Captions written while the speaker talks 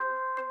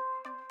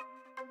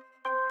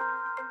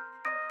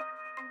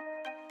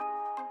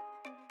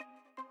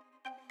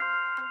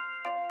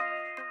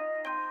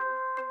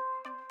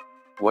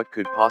What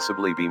could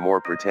possibly be more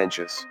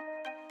pretentious?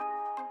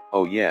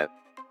 Oh yeah,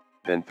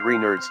 than three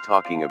nerds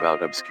talking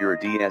about obscure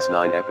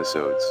DS9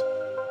 episodes.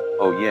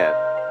 Oh yeah,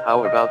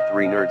 how about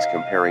three nerds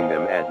comparing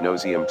them ad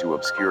nauseum to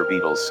obscure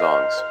Beatles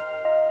songs?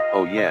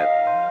 Oh yeah,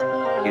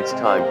 it's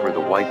time for the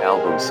White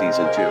Album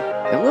Season 2.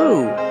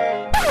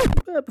 Hello!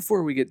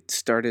 Before we get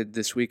started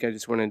this week, I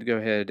just wanted to go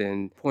ahead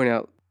and point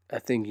out a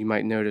thing you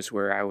might notice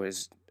where I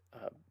was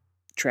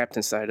trapped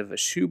inside of a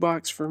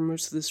shoebox for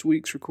most of this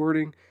week's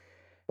recording.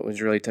 It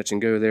was really touch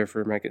and go there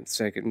for a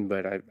second,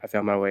 but I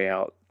found my way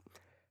out.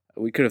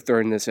 We could have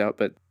thrown this out,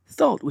 but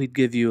thought we'd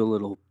give you a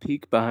little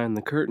peek behind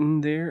the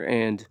curtain there,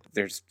 and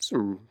there's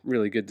some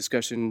really good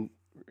discussion.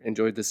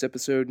 Enjoyed this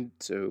episode,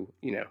 so,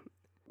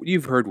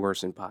 you've heard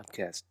worse in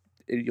podcasts.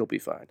 You'll be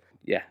fine.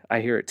 Yeah, I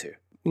hear it too.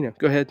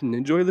 Go ahead and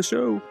enjoy the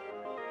show.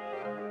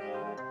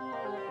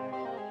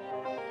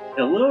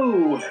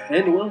 Hello,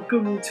 and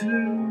welcome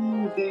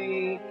to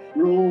the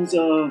Rules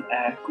of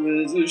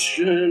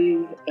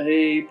Acquisition,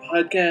 a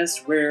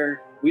podcast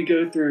where we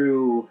go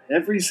through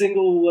every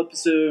single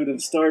episode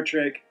of Star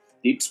Trek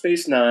Deep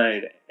Space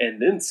Nine,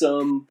 and then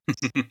some,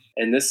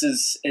 and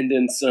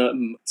then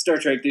some. Star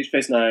Trek Deep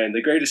Space Nine,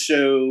 the greatest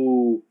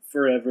show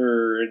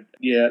forever.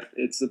 Yeah,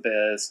 it's the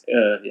best.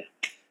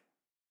 Yeah.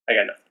 I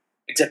got nothing.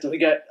 Except that we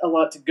got a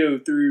lot to go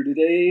through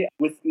today.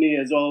 With me,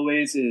 as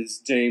always, is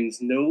James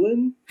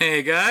Nolan.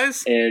 Hey,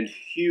 guys. And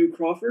Hugh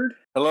Crawford.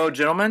 Hello,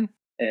 gentlemen.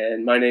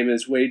 And my name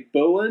is Wade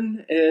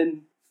Bowen.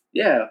 And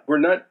yeah, we're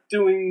not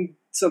doing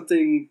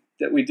something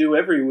that we do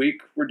every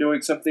week. We're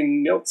doing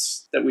something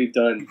else that we've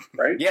done,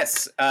 right?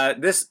 Yes. Let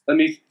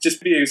me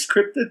just be as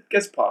cryptic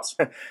as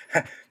possible.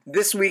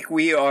 This week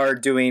we are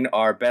doing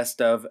our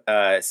best of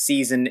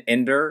season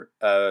ender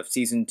of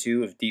season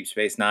 2 of Deep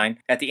Space Nine.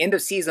 At the end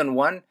of season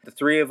 1, the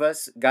three of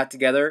us got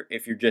together,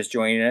 if you're just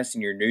joining us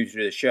and you're new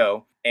to the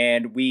show,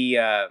 and we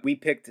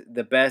picked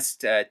the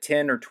best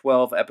 10 or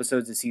 12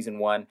 episodes of season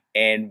 1,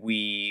 and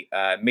we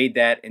made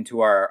that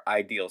into our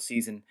ideal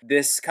season.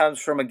 This comes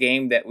from a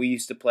game that we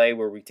used to play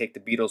where we take the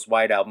Beatles'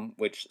 White Album,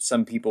 which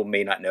some people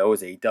may not know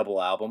is a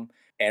double album,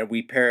 and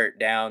we pare it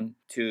down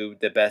to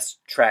the best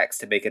tracks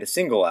to make it a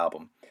single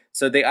album.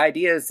 So the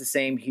idea is the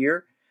same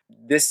here.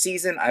 This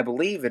season, I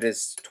believe it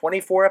is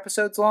 24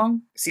 episodes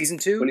long. Season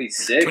 2?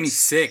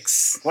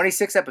 26.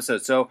 26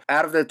 episodes. So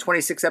out of the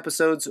 26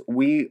 episodes,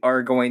 we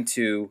are going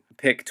to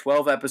pick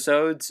 12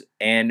 episodes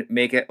and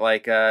make it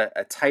like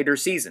a tighter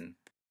season.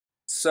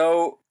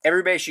 So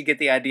everybody should get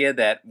the idea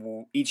that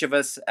each of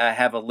us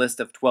have a list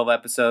of 12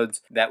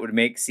 episodes that would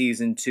make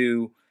season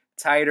 2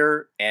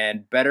 tighter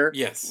and better.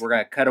 Yes. We're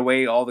going to cut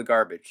away all the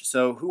garbage.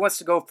 So who wants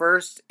to go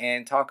first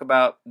and talk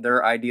about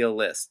their ideal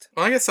list?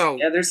 Well, I guess I'll...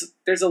 Yeah,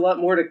 there's a lot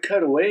more to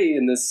cut away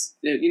in this.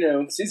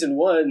 Season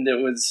 1 that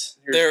was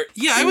there.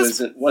 Yeah,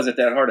 wasn't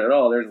that hard at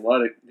all. There's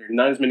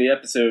not as many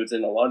episodes,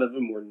 and a lot of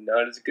them were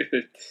not as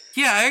good.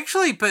 Yeah,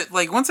 but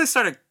once I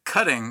started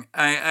cutting,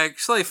 I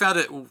actually found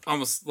it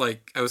almost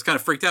like I was kind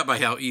of freaked out by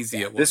how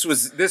easy it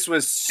was. This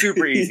was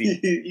super easy.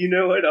 You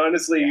know what?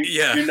 Honestly,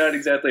 you're not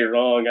exactly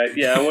wrong.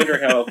 I wonder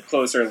how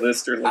close our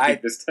lists are looking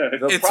this time.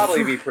 They'll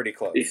probably be pretty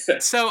close. Yeah.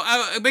 So,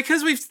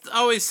 because we've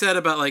always said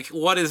about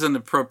what is an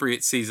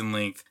appropriate season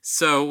length,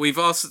 so we've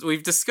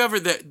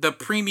discovered that the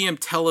premium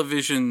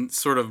television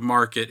sort of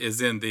market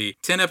is in the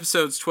 10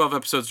 episodes, 12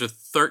 episodes, or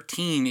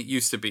 13 it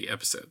used to be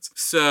episodes.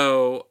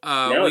 So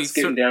now it's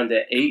getting down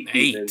to 8.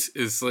 8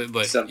 is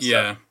like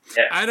yeah.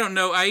 I don't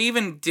know. I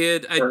even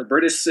did. Or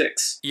British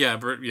 6. Yeah,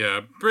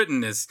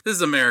 Britain is. This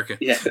is America.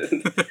 Yeah,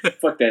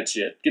 fuck that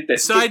shit. Get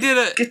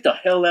the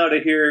hell out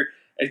of here.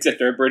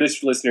 Except our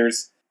British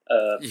listeners.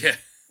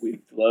 We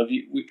love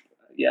you.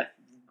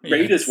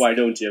 Rate us, why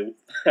don't you?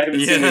 I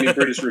haven't seen any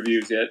British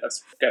reviews yet. I've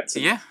got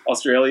some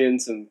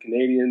Australians and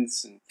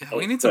Canadians. And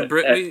we need some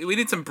Brit. We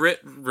need some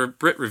Brit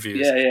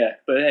reviews. Yeah.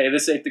 But hey,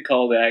 this ain't the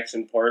call to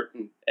action part,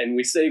 and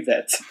we save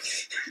that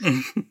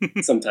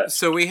sometimes.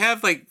 So we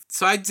have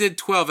so I did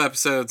 12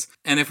 episodes,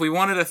 and if we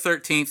wanted a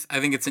 13th, I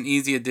think it's an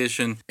easy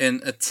addition.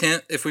 And a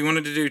 10th, if we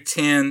wanted to do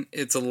 10,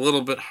 it's a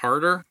little bit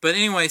harder. But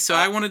anyway, so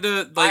I wanted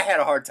to I had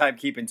a hard time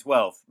keeping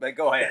 12, but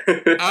go ahead.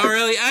 Oh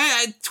really?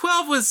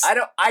 12 was.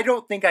 I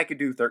don't think I could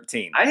do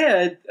 13. I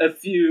had a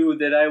few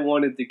that I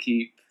wanted to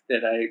keep.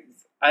 That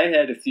I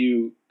had a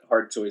few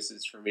hard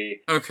choices for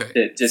me. Okay.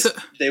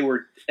 That they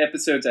were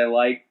episodes I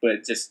liked,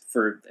 but just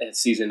for a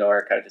season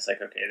arc, I was just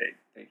like, okay,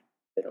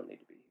 they don't need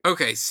to be.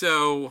 Okay,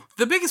 so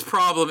the biggest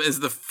problem is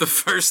the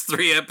first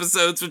 3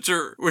 episodes,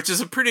 which is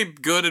a pretty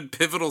good and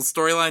pivotal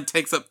storyline,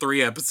 takes up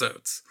 3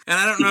 episodes, and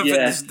I don't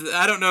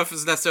know if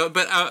it's necessary,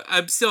 but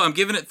I'm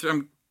giving it.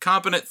 I'm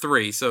competent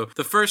 3. So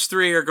the first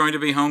 3 are going to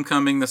be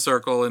Homecoming, The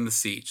Circle, and The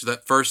Siege.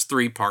 That first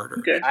 3-parter.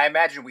 Okay. I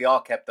imagine we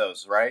all kept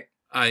those, right?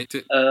 I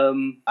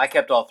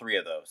kept all 3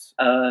 of those.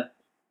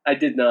 I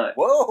did not.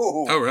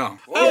 Whoa! Oh, really?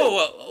 Whoa.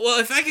 Oh, well,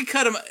 if I could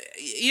cut him,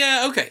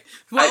 yeah, okay.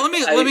 Well,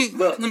 let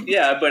me.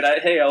 Yeah, but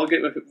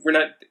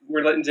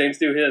we're letting James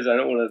do his. I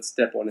don't want to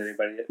step on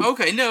anybody yet.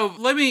 Okay, no,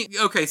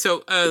 okay,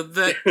 so,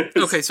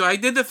 so I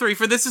did the 3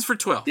 this is for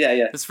 12.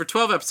 Yeah. It's for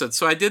 12 episodes.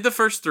 So I did the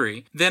first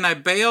 3. Then I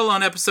bail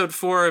on episode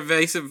 4,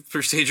 Evasive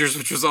Procedures,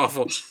 which was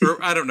awful.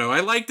 Or, I don't know. I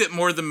liked it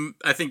more than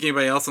I think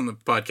anybody else on the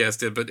podcast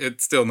did, but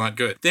it's still not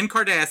good. Then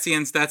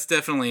Cardassians, that's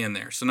definitely in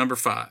there. So number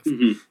 5.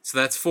 Mm-hmm. So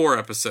that's 4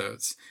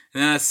 episodes.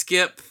 And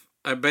then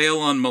I bail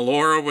on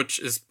Melora, which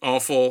is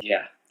awful.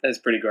 Yeah, that's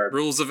pretty garbage.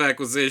 Rules of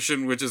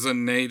Acquisition, which is a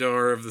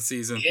nadir of the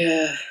season.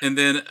 Yeah. And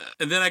then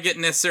I get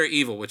Necessary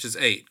Evil, which is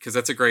 8, because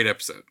that's a great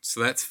episode.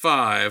 So that's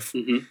 5.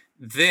 Mm-hmm.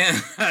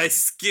 Then I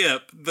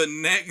skip the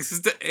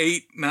next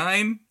 8,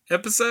 9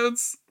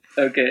 episodes.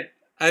 Okay.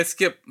 I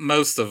skip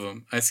most of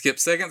them. I skip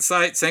Second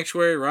Sight,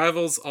 Sanctuary,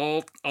 Rivals,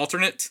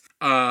 Alternate,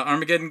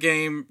 Armageddon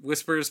Game,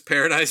 Whispers,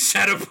 Paradise,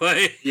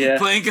 Shadowplay,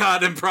 Playing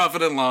God, and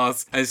Profit and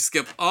Loss. I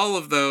skip all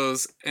of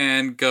those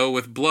and go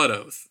with Blood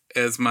Oath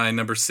as my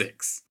number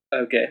 6.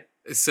 Okay.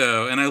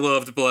 So, and I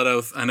loved Blood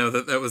Oath. I know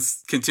that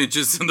was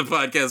contentious in the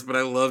podcast, but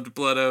I loved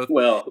Blood Oath.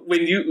 Well,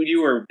 when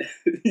you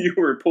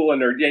were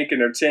pulling or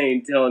yanking our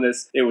chain, telling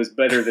us it was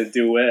better than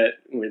Duet,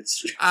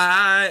 which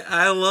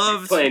I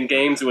loved playing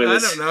games with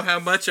us. I don't know how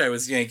much I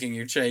was yanking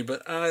your chain,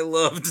 but I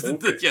loved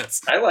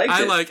yes.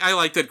 I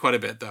liked it quite a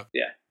bit though.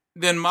 Yeah.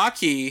 Then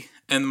Maquis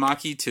and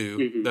Maquis 2.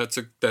 Mm-hmm.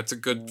 That's a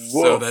good. Woof.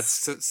 So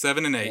that's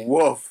 7 and 8.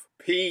 Woof.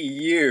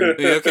 P.U.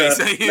 Okay,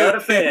 so not a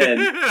fan.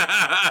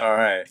 All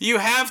right. You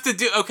have to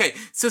do... Okay,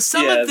 so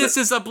some of this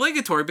is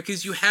obligatory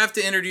because you have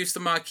to introduce the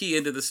Maquis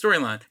into the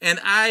storyline.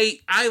 And I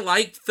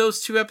liked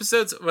those 2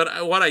 episodes,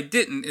 but what I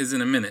didn't is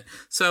in a minute.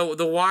 So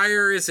The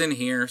Wire is in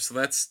here, so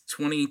that's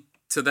 20...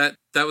 So that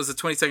was the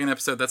 22nd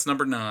episode. That's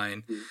number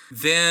 9. Mm-hmm.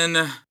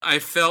 Then I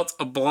felt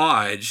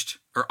obliged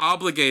or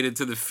obligated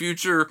to the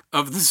future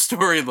of the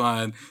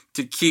storyline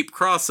to keep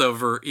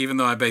crossover, even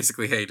though I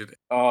basically hated it.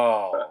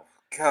 Oh,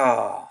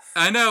 God.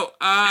 I know.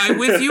 I'm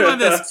with you on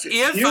this.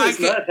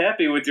 Not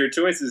happy with your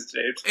choices,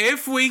 James.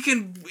 If we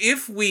can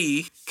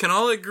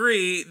all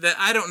agree that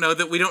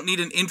that we don't need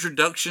an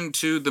introduction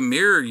to the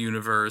Mirror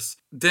Universe,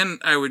 then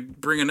I would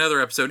bring another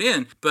episode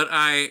in. But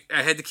I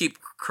had to keep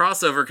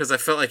crossover because I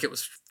felt like it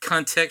was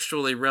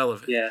contextually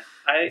relevant. Yeah.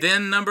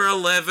 Then number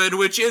 11,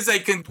 which is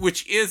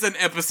an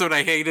episode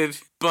I hated,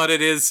 but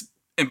it is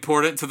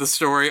important to the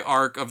story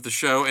arc of the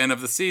show and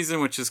of the season,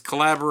 which is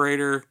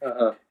Collaborator.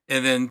 Uh-huh.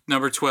 And then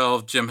number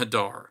 12,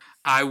 Jem'Hadar.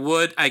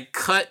 I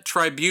cut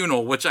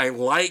Tribunal, which I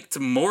liked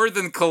more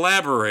than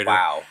Collaborator.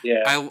 Wow.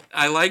 Yeah.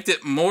 I liked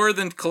it more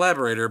than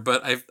Collaborator,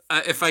 but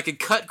if I could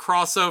cut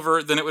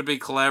crossover, then it would be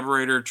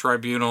Collaborator,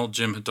 Tribunal,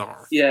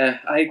 Jem'Hadar. Yeah.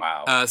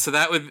 Wow.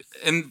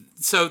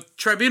 So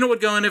Tribunal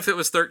would go in if it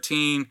was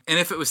 13, and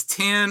if it was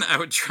 10, I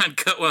would try and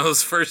cut one of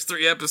those first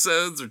 3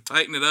 episodes or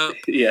tighten it up.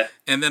 Yeah.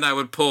 And then I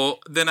would full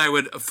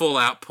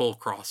out pull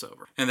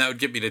crossover, and that would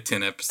get me to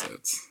 10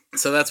 episodes.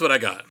 So that's what I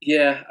got.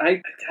 Yeah,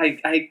 I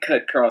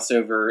cut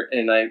crossover,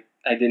 and I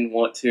didn't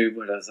want to,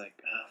 but I was like,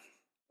 oh,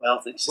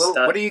 well, it's just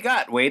what do you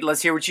got, Wade?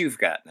 Let's hear what you've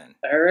got then.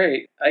 All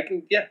right, I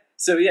can. Yeah,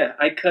 so yeah,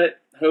 I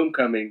cut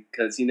Homecoming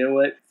because you know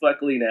what?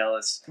 Fuck Lee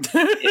Nallis.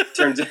 It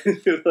turns out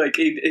like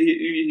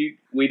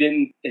we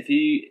didn't.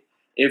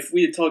 If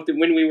we had talked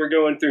when we were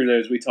going through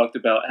those, we talked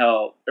about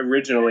how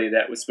originally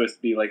that was supposed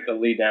to be like the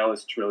Lee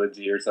Nallis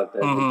trilogy or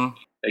something. Mm-hmm.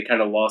 They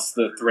kind of lost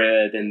the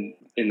thread in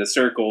the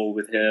circle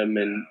with him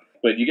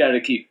But you got to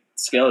keep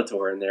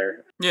Skeletor in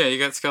there. Yeah, you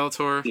got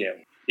Skeletor. Yeah.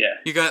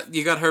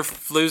 You got her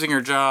losing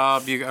her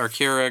job. Or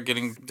Kira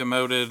getting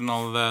demoted and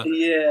all of that.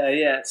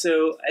 Yeah.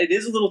 So it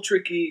is a little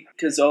tricky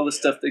because all the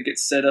stuff that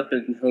gets set up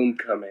in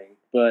Homecoming.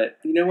 But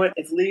you know what?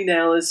 If Lee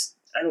Nallis,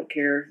 I don't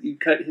care. You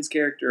cut his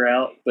character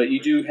out, but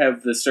you do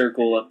have the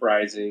Circle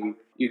uprising.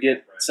 You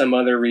get some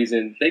other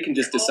reason. They can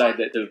just decide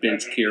that to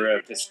avenge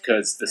Kira just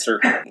because the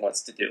Circle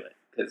wants to do it.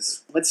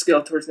 Because what's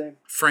Skeletor's name?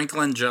 Frank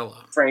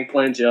Langella. Frank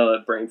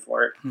Langella, brain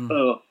fart.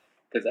 Oh,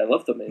 because I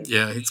love the man.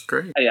 Yeah, he's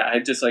great. Yeah,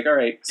 I'm just like, all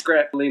right,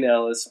 scrap Lee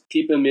Nallis,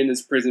 keep him in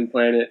his prison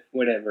planet,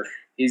 whatever.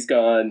 He's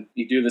gone.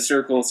 You do the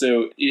Circle,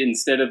 so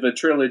instead of a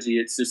trilogy,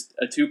 it's just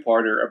a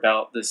 2-parter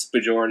about this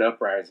Bajoran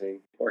uprising,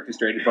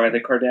 orchestrated by the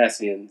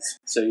Cardassians.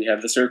 So you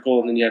have the Circle,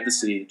 and then you have the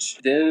Siege.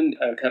 Then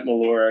cut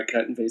Melora,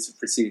 cut Invasive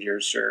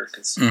Procedures, sure,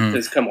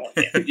 because come on.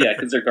 Yeah,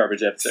 because they're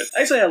garbage episodes.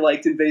 Actually, I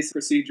liked Invasive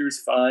Procedures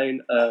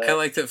fine. I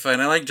liked it fine.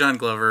 I like John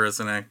Glover as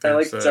an actor. I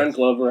like John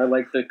Glover. I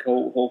like the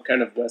whole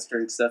kind of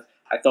Western stuff.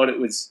 I thought it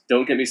was,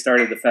 don't get me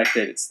started, the fact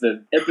that it's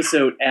the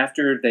episode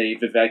after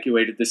they've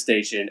evacuated the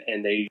station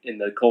and in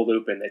the cold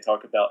open, they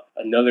talk about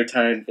another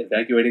time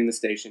evacuating the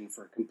station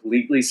for a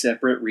completely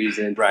separate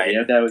reason. Right.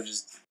 Yeah, that was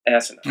just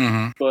asinine.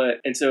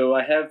 Mm-hmm. So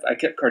I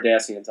kept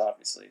Cardassians,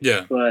 obviously.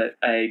 Yeah. But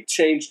I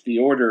changed the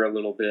order a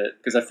little bit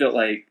because I felt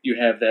like you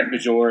have that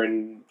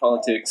Bajoran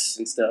politics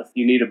and stuff.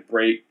 You need a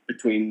break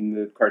between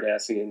the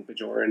Cardassian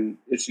Bajoran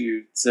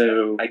issue.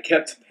 So I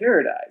kept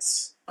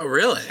Paradise. Oh,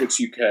 really? Which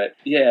you cut.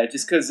 Yeah,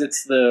 just because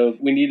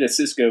we need a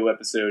Cisco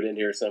episode in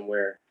here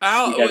somewhere.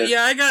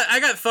 Yeah, I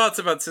got thoughts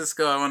about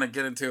Cisco I want to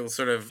get into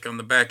sort of on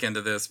the back end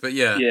of this, but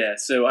yeah. Yeah,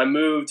 so I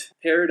moved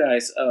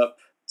Paradise up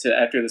to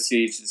After the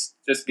Siege,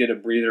 just get a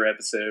breather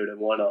episode, a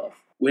one-off.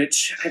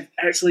 Which I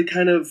actually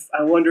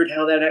I wondered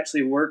how that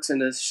actually works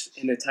in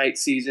a tight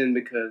season,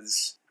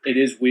 because it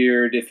is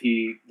weird if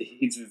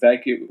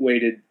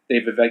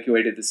they've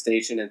evacuated the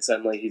station and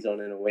suddenly he's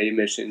on an away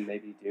mission.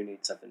 Maybe you do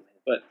need something.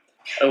 But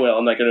oh well,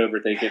 I'm not going to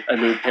overthink it. I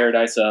moved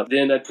Paradise up.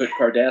 Then I put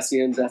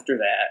Cardassians after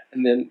that.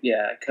 And then,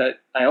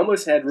 I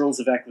almost had Rules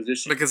of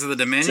Acquisition. Because of the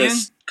Dominion?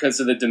 Just because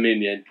of the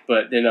Dominion.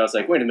 But then I was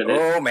like, wait a minute.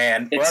 Oh,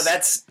 man.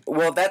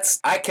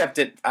 I kept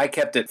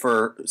it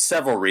for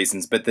several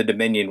reasons, but the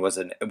Dominion was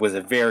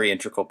a very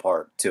integral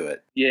part to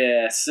it.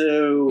 Yeah,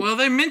 so... Well,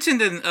 they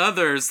mentioned in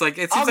others, like,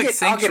 it seems like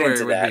Sanctuary I'll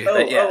get into that. be...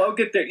 I'll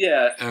get there,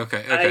 yeah.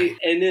 Okay.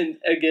 And then,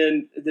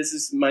 again, this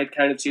is my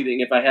kind of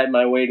cheating. If I had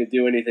my way to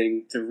do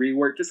anything to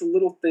rework just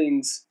little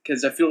things,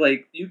 because I feel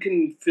like you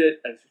can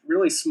fit a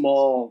really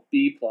small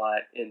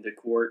B-plot into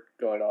Quark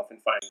going off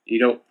and fighting.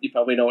 You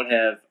probably don't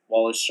have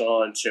Wallace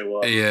Shawn show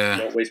up. Yeah.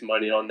 You don't waste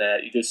money on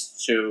that. You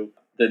just show...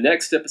 The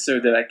next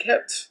episode that I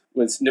kept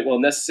was,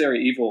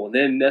 Necessary Evil. And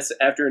then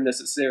after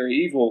Necessary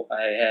Evil,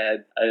 I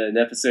had an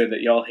episode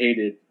that y'all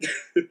hated.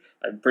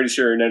 I'm pretty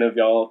sure none of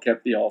y'all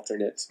kept the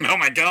alternates. Oh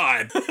my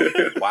god!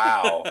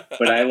 Wow!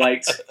 But I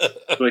liked,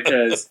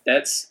 because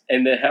that's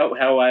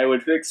how I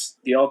would fix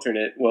the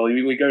alternate. Well,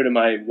 we go to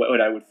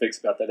what I would fix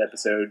about that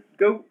episode.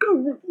 Go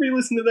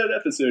re-listen to that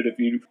episode if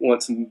you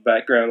want some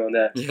background on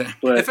that. Yeah.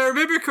 But if I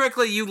remember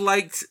correctly, you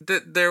liked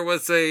that there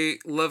was a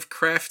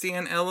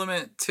Lovecraftian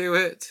element to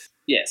it.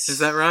 Yes. Is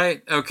that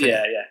right? Okay.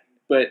 Yeah.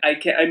 But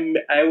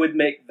I would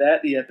make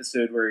that the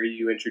episode where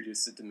you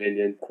introduce the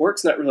Dominion.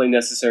 Quark's not really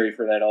necessary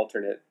for that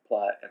alternate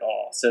plot at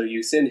all. So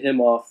you send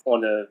him off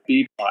on a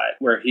B plot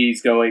where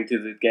he's going to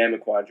the Gamma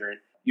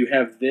Quadrant. You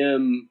have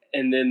them,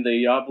 and then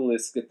the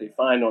obelisk that they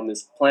find on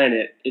this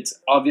planet, it's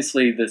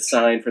obviously the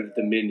sign for the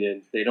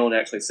Dominion. They don't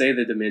actually say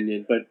the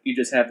Dominion, but you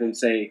just have them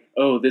say,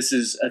 oh, this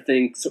is a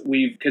thing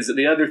because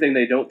the other thing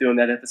they don't do in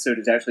that episode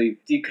is actually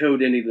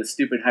decode any of the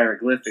stupid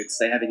hieroglyphics.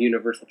 They have a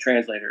universal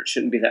translator. It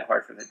shouldn't be that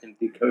hard for them to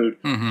decode.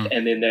 Mm-hmm.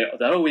 And then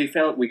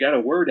we got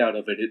a word out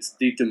of it. It's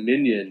the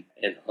Dominion.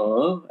 And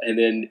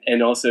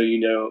also,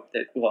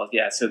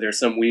 so there's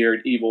some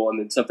weird evil, and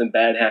then something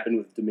bad happened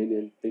with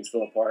Dominion. Things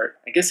fell apart.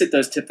 I guess it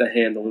does tip the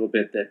hand a little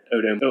bit that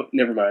Odo... Oh,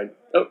 never mind.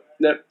 Oh,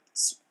 no,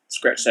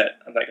 scratch that.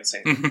 I'm not going to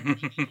say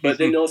anything. But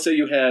then also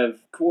you have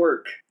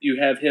Quark. You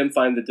have him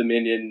find the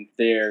Dominion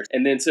there.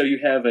 And then so you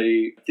have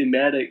a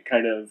thematic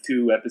kind of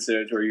 2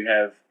 episodes where you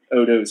have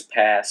Odo's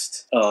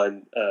past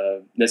on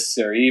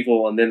Necessary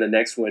Evil, and then the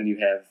next one you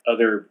have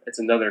it's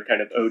another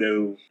kind of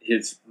Odo,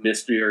 his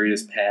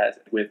mysterious past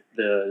with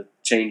the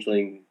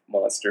changeling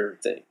monster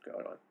thing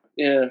going on.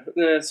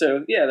 That's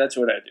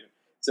what I do.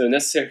 So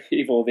Necessary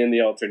Evil, then the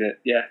alternate.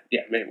 Yeah,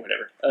 maybe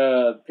whatever.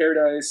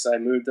 Paradise, I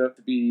moved up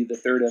to be the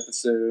 3rd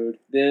episode.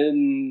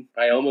 Then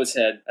I almost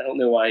had, I don't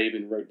know why I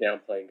even wrote down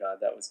Playing God.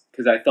 That was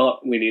because I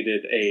thought we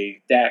needed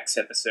a Dax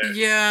episode.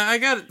 Yeah, I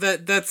got it.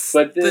 But then,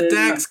 the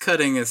Dax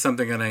cutting is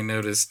something that I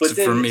noticed. But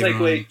then from it's like,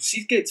 wait,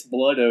 she gets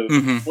Blood Oath.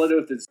 Mm-hmm. Blood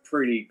Oath is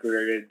pretty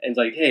good. And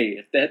like,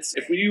 hey,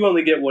 if you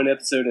only get 1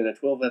 episode in a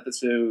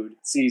 12-episode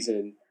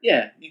season,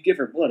 yeah, you give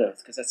her Blood Oath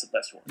because that's the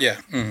best one. Yeah.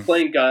 Mm-hmm.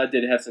 Playing God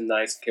did have some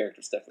nice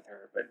character stuff with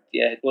her, but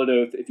yeah, Blood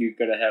Oath, if you're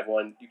going to have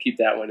one, you keep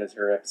that one as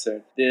her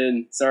episode.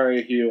 Then,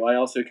 sorry, Hugh, I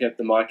also kept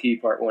the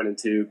Maquis Part 1 and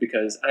 2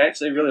 because I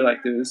actually really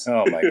like those.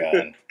 Oh my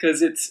god.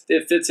 Because it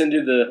fits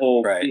into the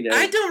whole, right.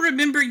 I don't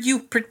remember you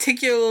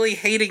particularly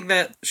hating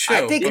that show.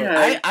 I think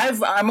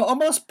I'm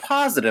almost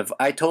positive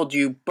I told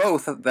you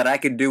both that I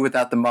could do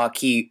without the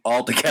Maquis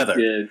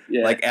altogether.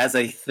 Yeah. Like as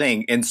a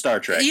thing in Star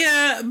Trek.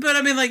 Yeah, but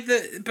I mean,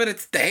 but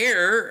it's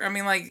there. I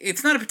mean, like,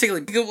 it's not a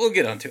particularly... We'll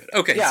get onto it.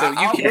 Okay, yeah, so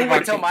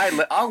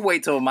I'll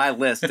wait till my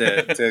list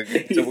to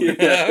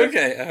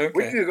okay.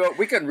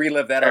 We can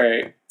relive that. All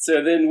right.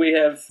 So then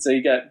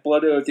you got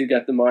Blood Oath, you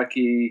got the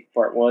Maquis,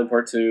 Part 1,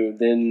 Part 2,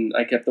 then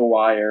I kept The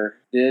Wire,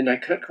 then I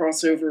cut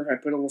Crossover, I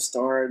put a little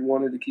star, I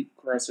wanted to keep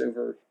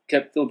Crossover,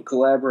 kept the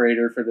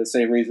Collaborator for the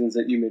same reasons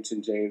that you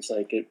mentioned, James,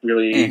 like it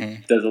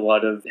really does a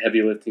lot of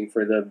heavy lifting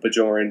for the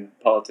Bajoran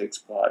politics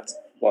plot,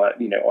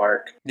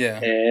 arc. Yeah.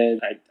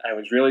 And I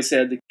was really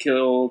sad to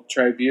kill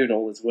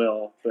Tribunal as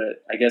well,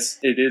 but I guess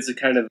it is a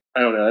kind of,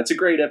 I don't know, it's a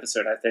great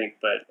episode, I think,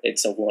 but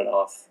it's a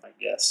one-off, I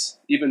guess.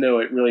 Even though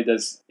it really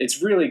does,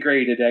 it's really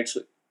great, it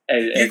actually...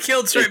 You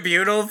killed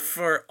Tribunal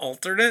for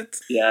alternate?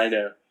 Yeah, I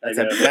know.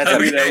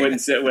 That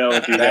wouldn't sit well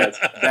with you guys.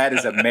 That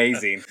is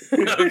amazing.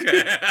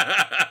 Okay.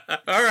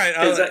 All right.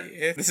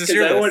 This is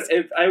your list.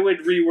 I would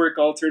rework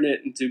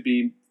alternate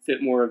to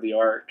fit more of the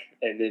arc,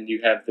 and then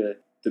you have the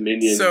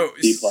Dominion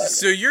D-plot.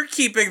 So you're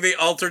keeping the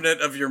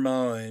alternate of your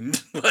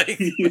mind.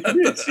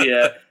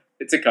 Yeah,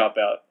 it's a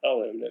cop-out.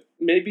 I'll own it.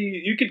 Maybe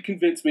you could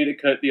convince me to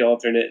cut the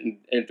alternate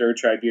and throw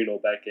Tribunal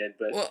back in,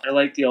 but I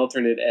like the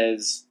alternate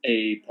as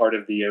a part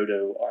of the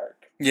Odo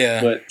arc.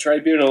 Yeah. But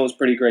Tribunal is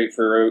pretty great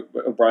for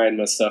O'Brien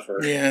Must Suffer.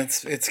 Yeah,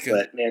 it's good.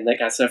 But, man, that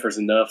guy suffers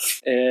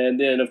enough. And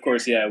then, of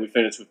course, we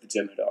finished with the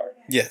Jem'Hadar.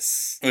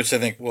 Yes, which I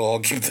think we'll all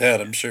give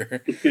that, I'm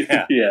sure.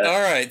 Yeah.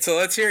 All right, so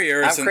let's hear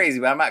yours. I'm crazy,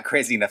 but I'm not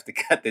crazy enough to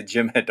cut the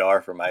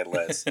Jem'Hadar from my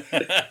list.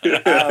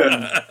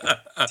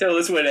 Tell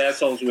us what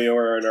assholes we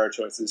are in our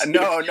choices.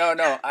 No.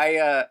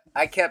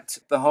 I kept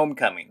The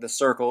Homecoming, The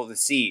Circle, The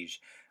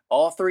Siege.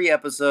 All 3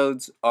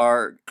 episodes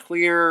are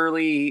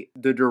clearly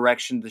the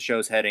direction the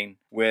show's heading,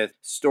 with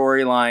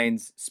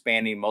storylines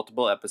spanning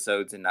multiple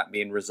episodes and not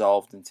being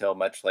resolved until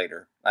much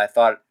later. I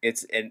thought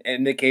it's an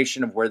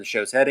indication of where the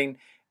show's heading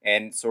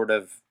and sort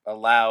of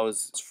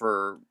allows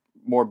for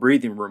more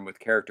breathing room with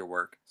character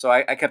work. So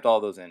I kept all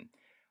those in.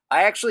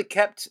 I actually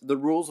kept the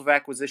Rules of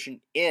Acquisition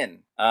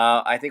in.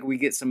 I think we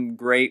get some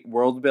great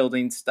world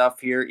building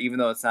stuff here, even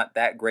though it's not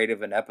that great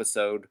of an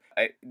episode.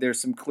 There's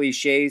some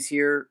cliches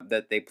here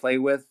that they play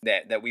with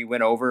that we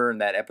went over in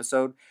that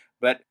episode.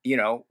 But,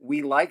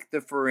 we like the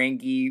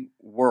Ferengi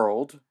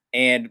world,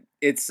 and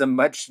it's some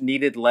much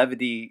needed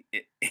levity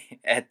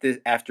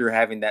after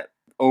having that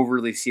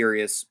overly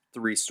serious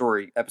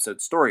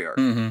 3-episode story arc.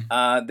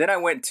 Mm-hmm. Then I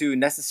went to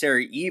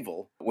Necessary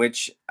Evil,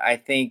 which I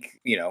think,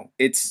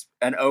 it's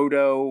an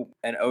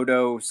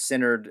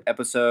Odo-centered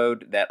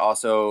episode that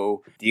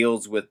also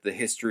deals with the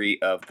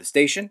history of the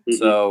station. Mm-hmm.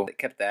 So I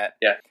kept that.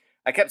 Yeah.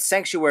 I kept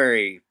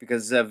Sanctuary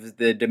because of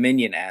the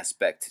Dominion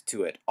aspect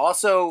to it.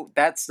 Also,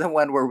 that's the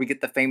one where we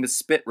get the famous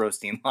spit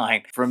roasting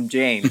line from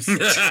James. So we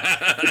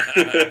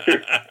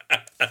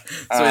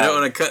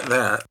don't want to cut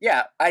that.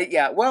 Yeah.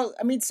 Well,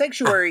 I mean,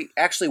 Sanctuary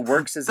actually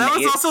works as that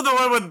was also the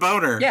one with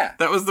Boner. Yeah.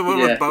 That was the one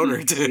with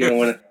Boner, too. You don't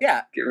want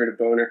to get rid of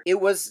Boner.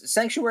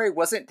 Sanctuary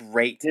wasn't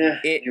great.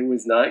 Yeah, it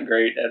was not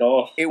great at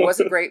all. It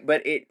wasn't great,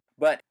 but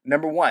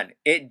number one,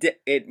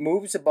 it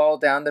moves the ball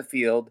down the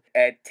field.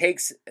 It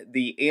takes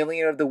the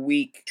Alien of the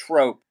Week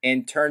trope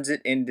and turns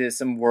it into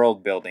some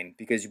world building,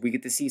 because we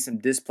get to see some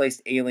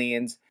displaced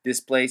aliens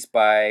displaced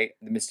by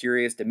the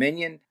mysterious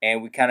Dominion,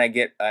 and we kind of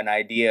get an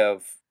idea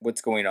of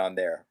what's going on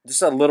there.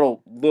 Just a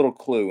little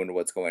clue into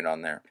what's going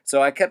on there.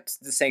 So I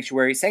kept the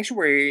Sanctuary.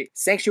 Sanctuary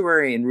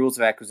and Rules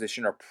of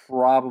Acquisition are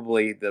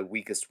probably the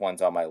weakest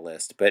ones on my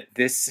list, but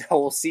this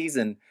whole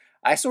season,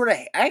 I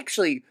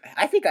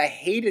think I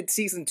hated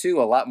season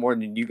 2 a lot more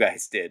than you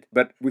guys did,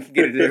 but we can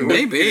get into it.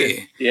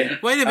 Maybe. Yeah.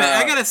 Wait a minute.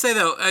 I gotta say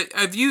though,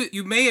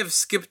 you may have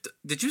skipped.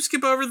 Did you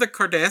skip over the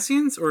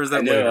Cardassians, or is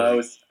that later? I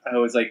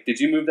was like,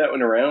 did you move that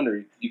one around,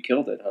 or you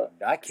killed it? Huh?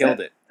 I killed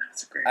it.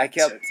 That's a great. I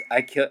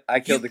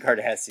killed the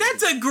Cardassians.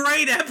 That's a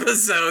great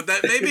episode.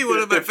 That may be one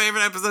of my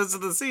favorite episodes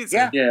of the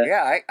season.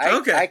 Yeah.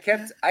 Okay.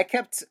 I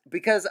kept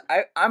because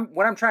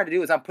what I'm trying to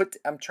do is I'm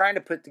trying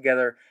to put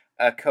together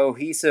a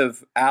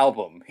cohesive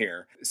album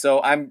here. So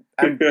I'm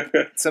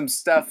some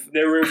stuff.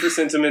 No room for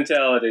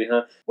sentimentality,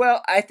 huh?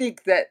 Well, I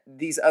think that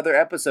these other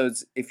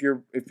episodes, if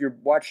you're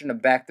watching them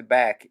back to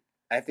back,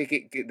 I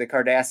think the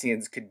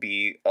Cardassians could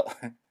be.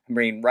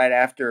 Right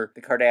after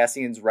the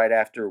Cardassians, right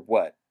after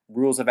what?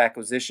 Rules of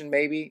Acquisition,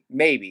 maybe.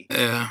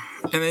 Yeah,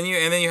 and then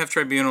you have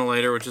Tribunal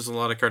later, which is a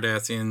lot of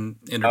Cardassian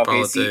inner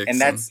politics. See,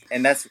 and that's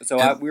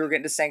we were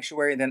getting to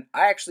Sanctuary, and then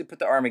I actually put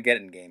the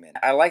Armageddon game in.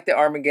 I like the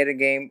Armageddon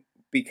game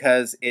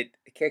because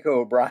Keiko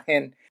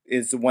O'Brien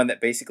is the one that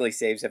basically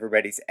saves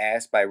everybody's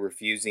ass by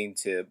refusing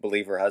to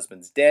believe her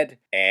husband's dead.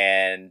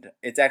 And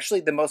it's actually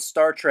the most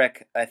Star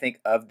Trek, I think,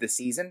 of the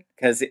season,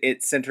 because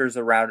it centers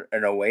around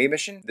an away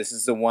mission. This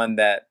is the one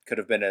that could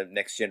have been a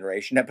Next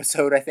Generation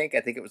episode, I think. I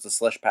think it was a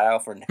slush pile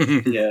for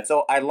Yeah.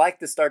 So I like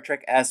the Star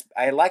Trek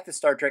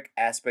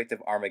aspect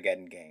of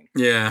Armageddon game.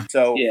 Yeah.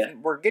 So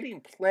we're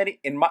getting plenty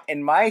in my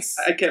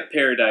I kept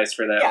Paradise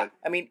for that one.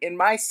 I mean, in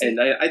my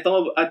and I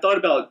thought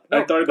about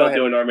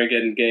doing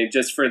Armageddon game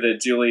just for the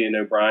Julian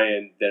O'Brien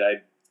that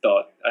I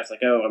was like,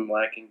 I'm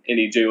lacking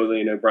any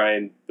Julian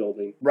O'Brien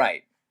building.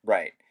 Right.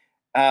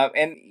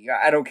 And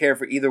I don't care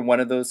for either one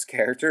of those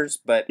characters,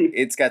 but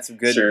it's got some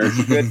good,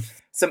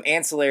 some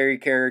ancillary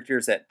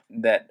characters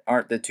that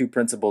aren't the two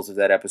principals of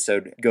that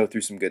episode go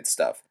through some good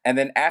stuff. And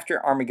then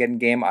after Armageddon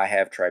game, I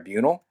have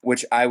Tribunal,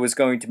 which I was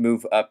going to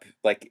move up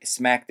like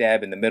smack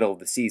dab in the middle of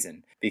the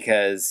season,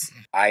 because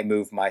I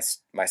move my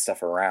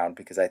stuff around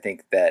because I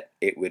think that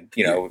it would,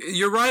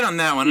 You're right on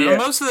that one. Yeah.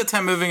 Most of the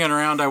time moving it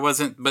around, I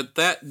wasn't, but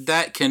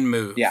that can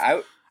move.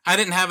 Yeah, I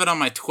didn't have it on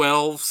my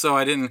 12, so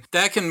I didn't.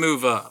 That can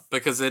move up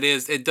because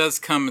it does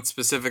come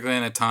specifically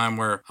in a time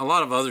where a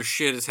lot of other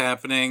shit is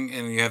happening,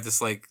 and you have this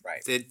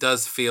it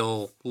does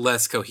feel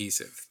less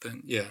cohesive.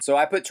 So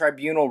I put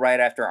Tribunal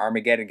right after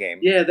Armageddon game.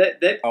 Yeah,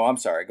 that. Oh, I'm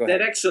sorry. Go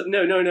ahead. That actually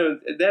no.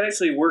 That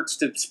actually works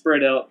to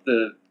spread out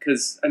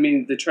because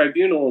the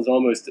Tribunal is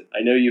almost.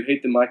 I know you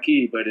hate the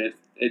Maquis, but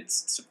it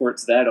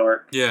supports that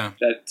arc. Yeah,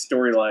 that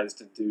storylines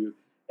to do.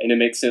 And it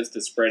makes sense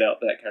to spread out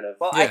that kind of.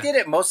 Well, I did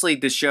it mostly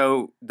to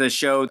show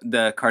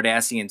the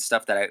Cardassian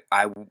stuff that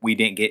we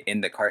didn't get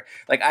in the card.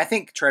 Like, I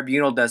think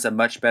Tribunal does a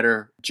much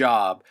better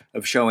job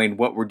of showing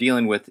what we're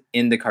dealing with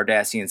in the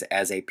Cardassians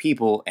as a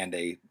people and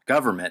a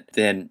government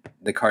than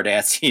the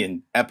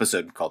Cardassian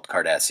episode called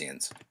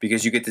Cardassians,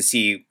 because you get to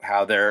see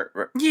how their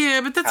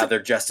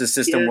justice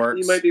system works,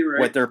 you might be right.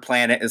 what their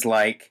planet is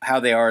like, how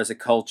they are as a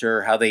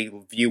culture, how they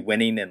view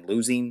winning and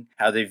losing,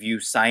 how they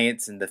view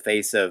science in the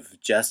face of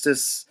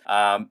justice.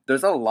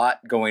 There's a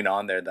lot going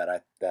on there that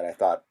I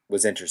thought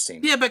was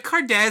interesting. Yeah, but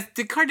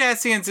the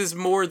Cardassians is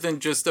more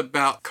than just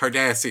about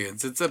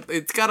Cardassians.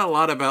 It's got a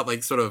lot about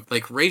like sort of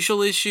like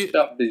racial issues.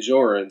 About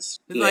Bajorans.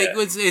 Like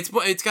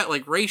it's got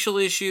like racial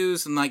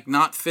issues and like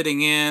not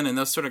fitting in and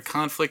those sort of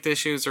conflict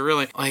issues are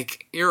really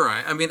like, you're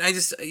right. I mean, I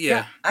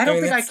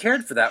don't think I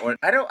cared for that one.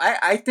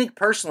 I think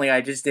personally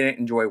I just didn't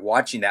enjoy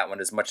watching that one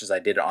as much as I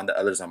did on the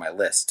others on my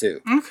list too.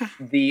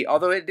 Okay.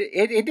 Although it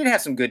did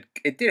have some good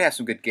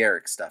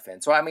Garrick stuff in.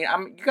 So I mean,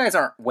 you guys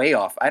aren't way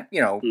off.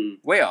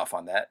 Way off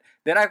on that.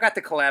 Then I've got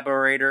the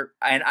Collaborator,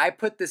 and I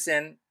put this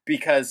in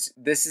because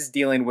this is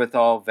dealing with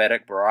all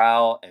Vedic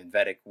Baral and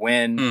Vedic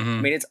Wynn. Mm-hmm.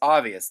 I mean, it's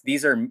obvious.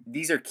 These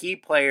are key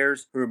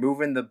players who are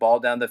moving the ball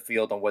down the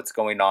field on what's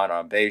going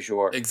on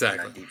Bajor. Exactly.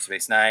 And on Deep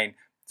Space Nine.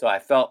 So I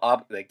felt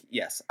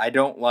yes, I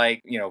don't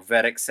like,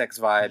 Vedic sex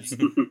vibes,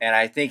 and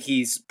I think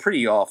he's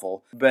pretty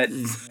awful, but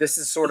this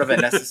is sort of a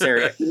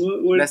necessary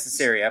episode.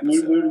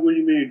 What do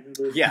you mean?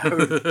 Yeah.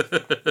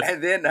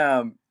 And then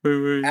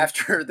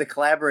after the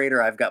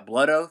Collaborator, I've got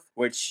Blood Oath,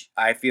 which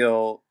I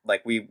feel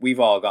like we've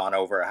all gone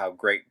over how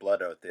great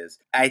Blood Oath is.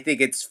 I think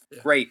it's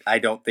great. I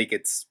don't think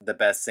it's the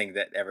best thing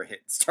that ever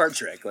hit Star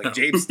Trek like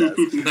James does.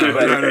 No.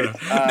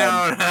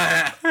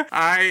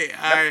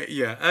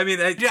 I mean,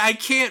 I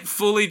can't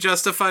fully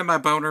justify my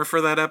boner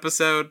for that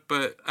episode,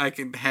 but I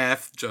can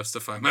half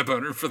justify my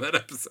boner for that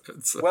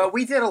episode. So. Well,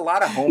 we did a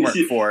lot of homework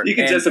for it. You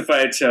can justify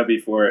a chubby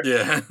for it.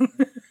 Yeah.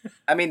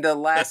 I mean, the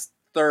last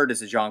third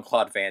is a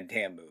Jean-Claude Van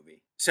Damme movie.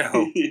 So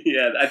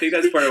yeah, I think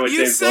that's part of what you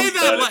James say loves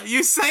that. about it.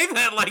 You say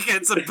that like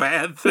it's a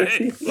bad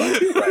thing.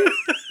 Right.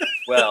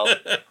 Well,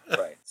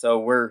 right.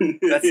 So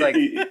that's like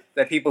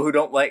the people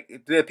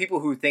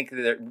who think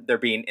that they're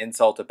being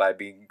insulted by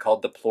being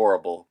called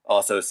deplorable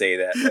also say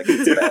that like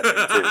it's a bad thing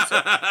too. So,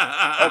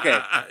 okay.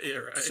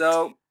 You're right.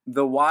 So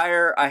The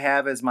Wire I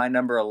have as my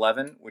number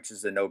 11, which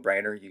is a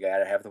no-brainer. You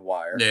gotta have The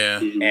Wire. Yeah.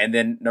 And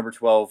then number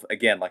 12,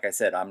 again, like I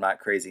said, I'm not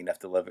crazy enough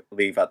to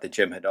leave out the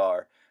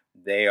Jem'Hadar.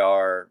 They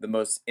are the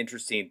most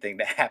interesting thing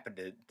that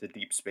happened to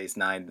Deep Space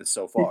Nine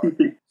so far.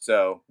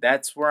 So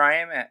that's where I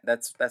am at.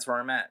 That's where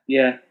I'm at.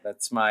 Yeah.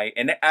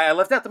 And I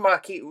left out the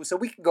Maquis, so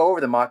we can go over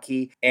the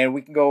Maquis and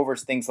we can go over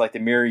things like the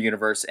Mirror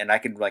Universe, and I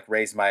can like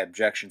raise my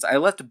objections. I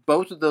left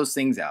both of those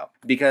things out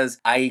because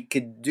I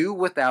could do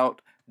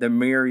without the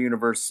Mirror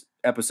Universe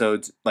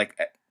episodes like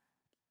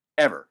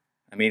ever.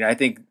 I mean, I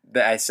think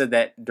that I said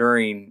that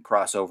during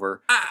crossover.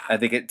 I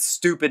think it's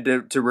stupid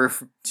I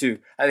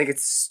think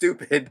it's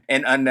stupid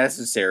and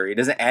unnecessary. It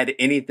doesn't add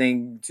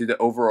anything to the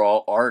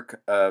overall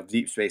arc of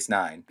Deep Space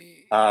Nine.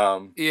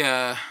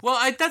 Yeah.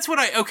 Well, that's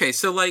what okay,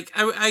 so like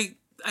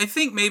I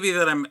think maybe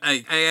that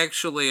I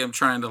actually am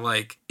trying to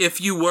like, if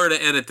you were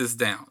to edit this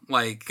down,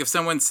 like if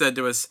someone said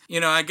to us,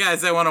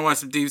 guys, I want to watch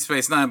some Deep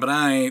Space Nine, but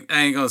I ain't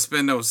going to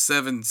spend those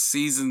 7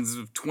 seasons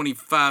of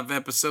 25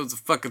 episodes of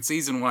fucking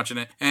season watching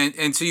it.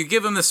 And so you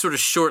give them this sort of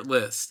short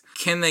list.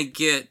 Can they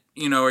get,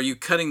 are you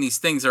cutting these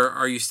things or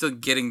are you still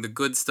getting the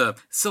good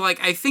stuff? So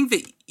like, I think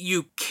that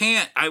you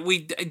can't,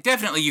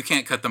 you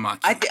can't cut the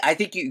Maquis. I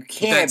think you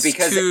can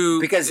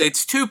because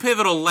it's too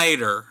pivotal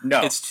later.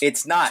 No,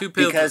 it's not,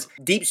 because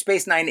Deep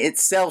Space Nine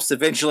itself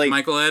eventually...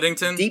 Michael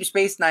Eddington? Deep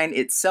Space Nine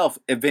itself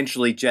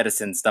eventually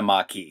jettisons the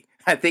Maquis.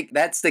 I think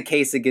that's the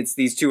case against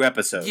these 2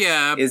 episodes.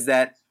 Yeah. Is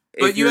that...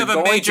 But you have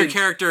a major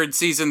character in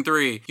season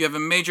 3. You have a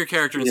major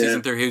character in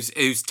season 3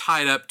 who's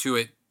tied up to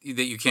it,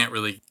 that you can't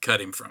really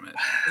cut him from it.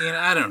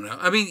 I don't know.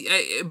 I mean,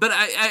 but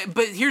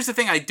here's the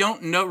thing. I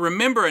don't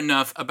remember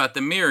enough about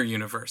the Mirror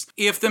Universe.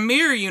 If the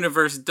Mirror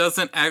Universe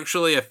doesn't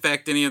actually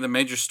affect any of the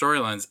major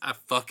storylines,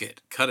 fuck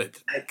it. Cut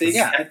it. I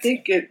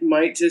think it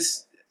might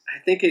just... I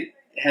think it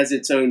has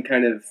its own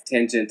kind of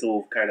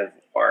tangential kind of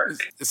arc.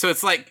 So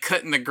it's like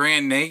cutting the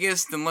Grand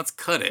Nagus, then let's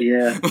cut it.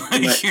 Yeah.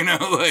 See,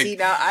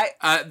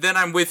 now then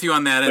I'm with you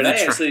on that. But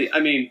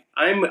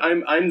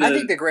I'm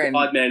the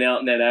odd man out,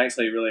 and that I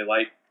actually really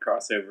like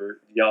crossover.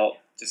 Y'all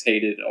just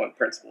hate it on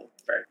principle,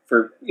 right?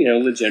 For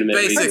legitimate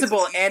reasons.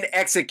 Principle and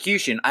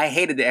execution. I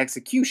hated the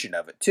execution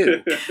of it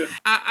too.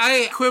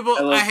 I quibble.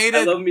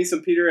 I love me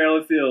some Peter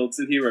L. Fields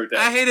and Hero Death.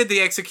 I hated the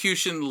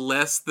execution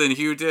less than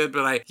Hugh did,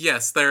 but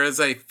yes, there is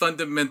a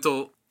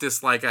fundamental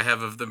dislike I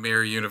have of the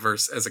Mirror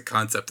Universe as a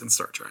concept in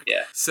Star Trek.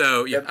 Yeah.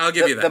 So I'll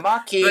give you that. The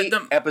Maquis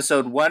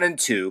episode 1 and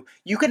 2,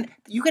 you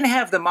can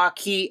have the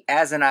Maquis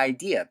as an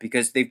idea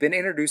because they've been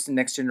introduced in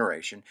Next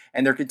Generation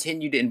and they're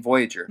continued in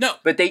Voyager. No.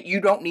 But you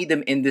don't need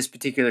them in this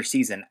particular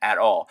season at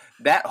all.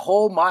 That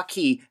whole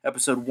Maquis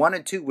episode 1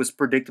 and 2 was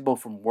predictable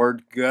from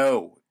word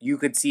go. You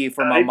could see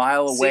from a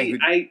mile away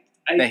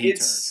that he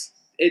turned.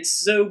 It's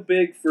so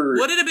big for...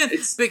 Would it have been...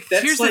 Here's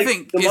like, the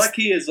thing. The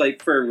Maquis is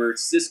like for where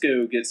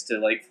Sisko gets to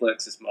like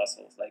flex his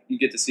muscles. Like you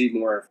get to see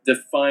more of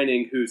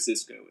defining who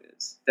Sisko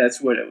is. That's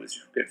what it was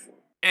good for.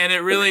 And it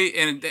really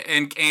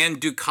and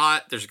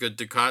Ducat, there's good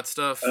Ducat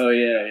stuff. Oh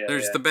yeah.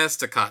 There's the best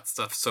Ducat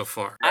stuff so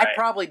far. I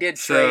probably did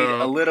trade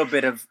a little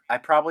bit of. I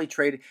probably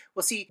traded.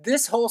 Well, see,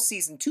 this whole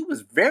season 2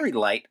 was very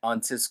light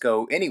on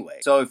Cisco anyway.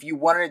 So if you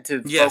wanted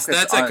to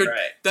focus on,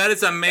 that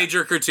is a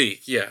major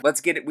critique. Yeah,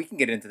 let's get it. We can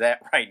get into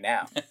that right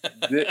now.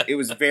 It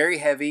was very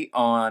heavy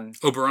on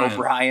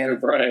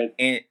O'Brien.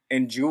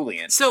 And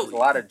Julian. So a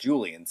lot of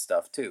Julian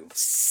stuff too.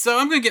 So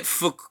I'm gonna get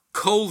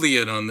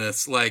Foucauldian on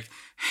this, like.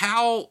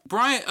 How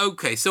Brian?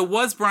 Okay, so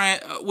was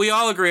Brian? We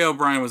all agree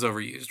O'Brien was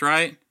overused,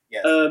 right?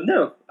 Yes.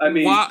 No, I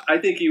mean, I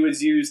think he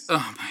was used.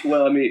 Oh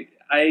well, I mean,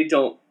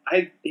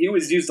 he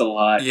was used a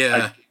lot.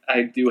 Yeah, I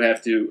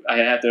have to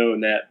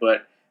own that,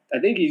 but I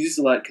think he's used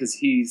a lot because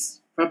he's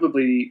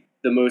probably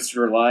the most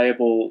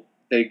reliable.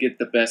 They get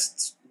the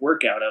best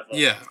work out of him.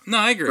 Yeah, no,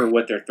 I agree for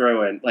what they're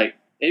throwing. Like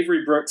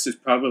Avery Brooks is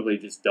probably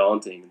just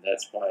daunting.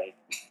 That's why.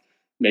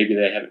 Maybe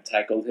they haven't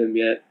tackled him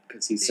yet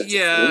because he's such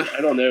a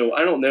I don't know.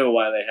 I don't know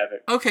why they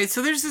haven't. Okay,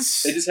 so there's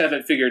this. They just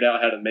haven't figured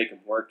out how to make him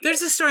work yet. There's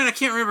this story, and I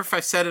can't remember if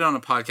I said it on a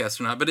podcast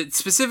or not, but it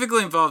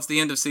specifically involves the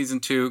end of season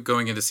 2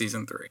 going into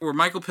season 3, where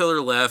Michael Piller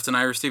left and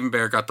Ira Steven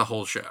Behr got the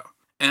whole show.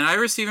 And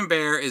Ira Steven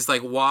Behr is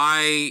like,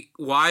 why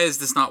is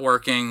this not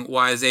working?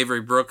 Why is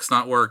Avery Brooks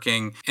not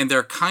working? And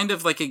they're kind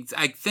of like,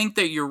 I think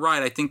that you're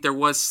right. I think there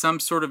was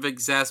some sort of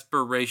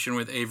exasperation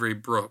with Avery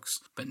Brooks,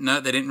 but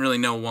they didn't really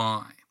know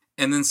why.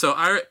 And then so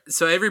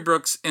Avery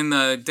Brooks, in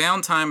the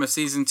downtime of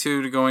season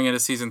 2 to going into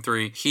season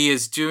 3, he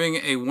is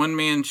doing a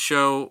one-man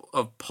show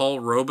of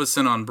Paul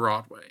Robeson on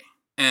Broadway.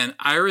 And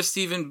Ira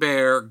Steven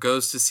Behr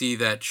goes to see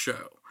that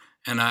show.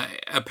 And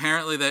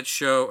apparently that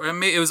show,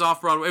 it was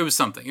off Broadway. It was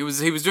something. He was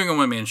doing a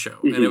one-man show,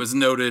 and it was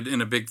noted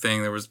in a big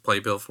thing. There was a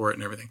playbill for it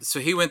and everything. So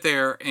he went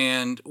there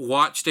and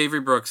watched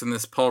Avery Brooks in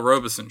this Paul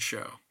Robeson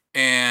show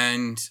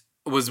and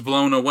was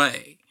blown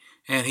away.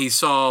 And he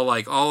saw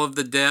like all of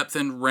the depth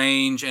and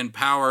range and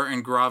power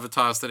and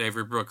gravitas that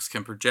Avery Brooks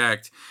can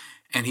project.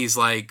 And he's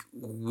like,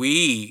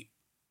 we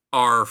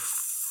are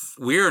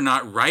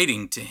not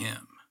writing to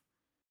him.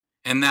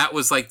 And that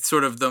was like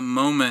sort of the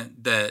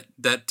moment that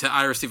to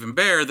Ira Steven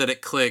Behr that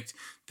it clicked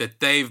that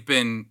they've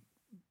been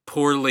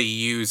poorly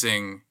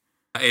using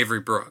Avery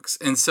Brooks.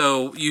 And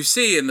so you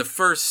see in the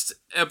first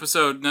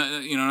episode,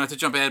 not to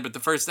jump ahead, but the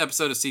first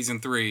episode of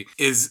season 3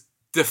 is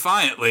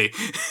defiantly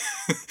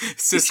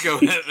Cisco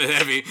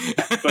heavy,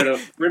 but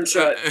rim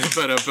shot,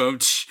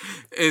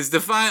 is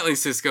defiantly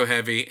Cisco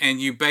heavy,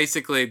 and you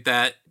basically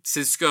that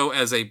Cisco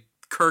as a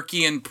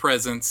Kirkian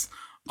presence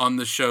on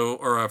the show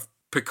or a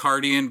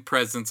Picardian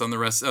presence on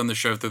the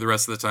show through the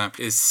rest of the time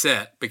is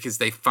set because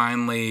they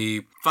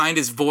finally find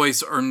his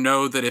voice or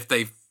know that if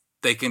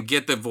they can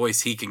get the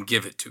voice, he can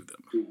give it to them.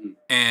 Mm-hmm.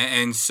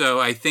 And so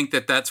I think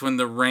that's when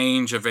the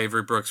range of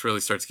Avery Brooks really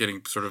starts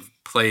getting sort of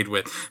played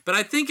with. But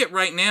I think it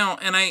right now,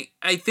 and I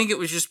think it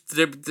was just,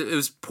 it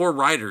was poor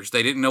writers.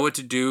 They didn't know what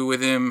to do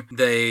with him.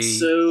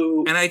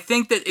 And I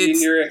think that it's...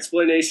 In your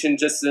explanation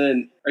just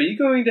then, are you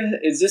going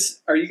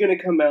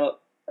to come out,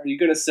 are you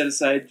going to set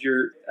aside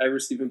your Ira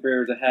Steven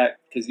Behr as a hack?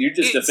 Because you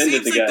just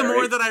defended the guy,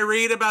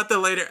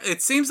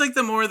 It seems like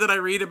the more that I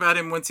read about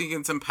him once he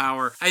gets some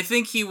power, I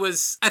think he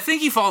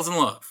falls in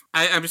love.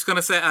 I'm just going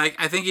to say,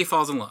 I think he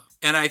falls in love.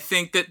 And I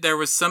think that there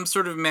was some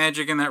sort of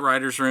magic in that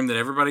writer's room that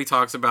everybody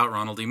talks about.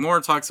 Ronald D. Moore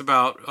talks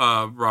about.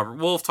 Robert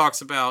Wolfe talks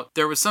about.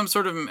 There was some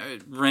sort of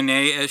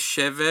Rene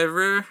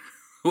Echeverria.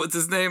 What's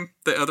his name?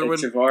 The other one?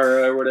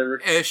 Echevarria or whatever.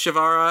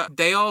 Echevarria.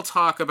 They all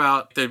talk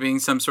about there being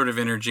some sort of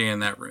energy in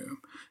that room.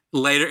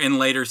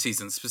 Later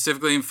seasons,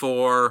 specifically in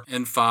 4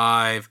 and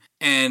 5.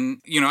 And,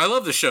 I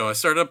love the show.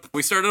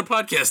 We started a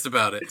podcast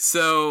about it.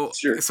 So,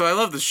 sure. So I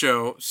love the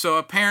show. So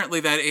apparently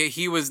that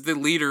he was the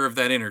leader of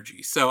that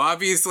energy. So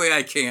obviously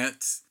I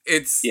can't.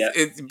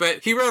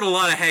 But he wrote a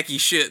lot of hacky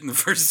shit in the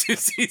first 2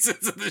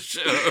 seasons of the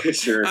show.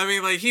 Sure. I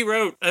mean, like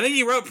I think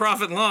he wrote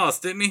Profit and Loss,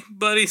 didn't he,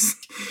 buddies?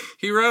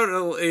 He wrote.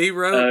 Oh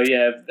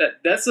yeah,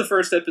 that's the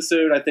first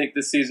episode I think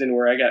this season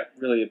where I got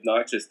really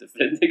obnoxious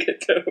defending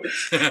it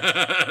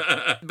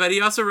though. But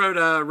he also wrote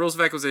Rules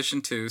of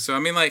Acquisition too. So I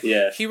mean, like,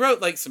 he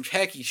wrote like some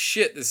hacky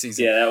shit this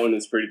season. Yeah, that one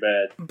was pretty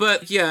bad.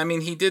 But yeah, I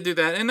mean, he did do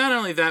that, and not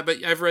only that,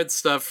 but I've read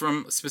stuff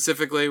from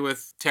specifically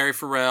with Terry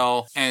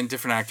Farrell and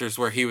different actors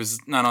where he was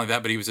not only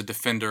that, but he was a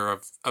defender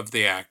of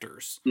the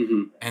actors.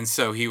 Mm-hmm. And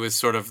so he was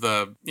sort of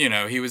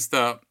he was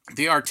the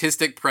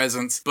artistic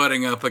presence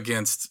butting up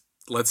against,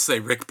 let's say,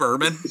 Rick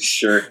Berman.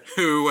 Sure.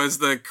 Who was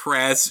the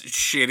crass,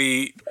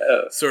 shitty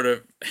sort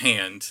of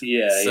hand.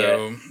 Yeah,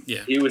 so,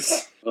 yeah. He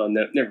was... Well,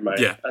 no, never mind.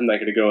 Yeah. I'm not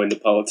going to go into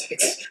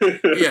politics.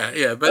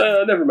 yeah,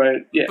 but... never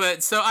mind. Yeah.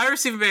 But, so, Ira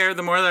Steven Behr,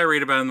 the more that I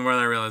read about him, the more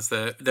that I realize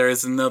that there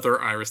is another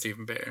Ira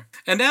Steven Behr.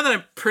 And now that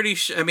I'm pretty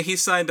sure... I mean, he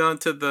signed on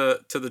to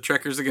the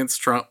Trekkers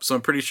Against Trump, so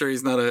I'm pretty sure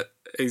he's not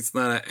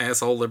an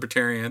asshole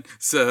libertarian.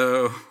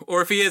 So,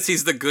 or if he is,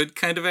 he's the good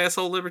kind of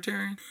asshole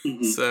libertarian.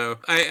 Mm-hmm. So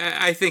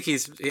I think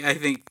he's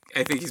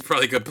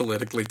probably good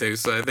politically too.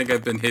 So I think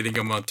I've been hitting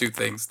him on two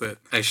things that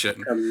I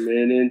shouldn't.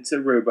 Coming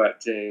into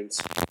Robot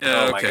James.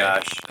 Oh my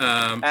gosh!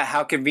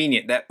 How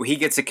convenient that he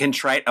gets a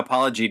contrite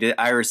apology to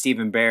Ira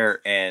Stephen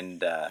Bear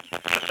and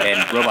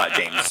Robot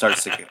James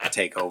starts to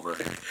take over.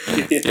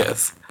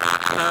 Yes.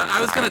 I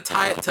was gonna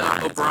tie it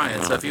to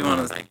O'Brien. So if you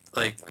want to,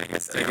 I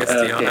guess do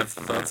y'all have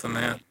thoughts on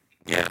that?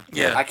 Yeah.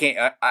 I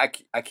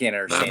can't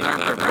understand.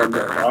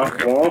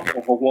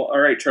 All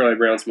right, Charlie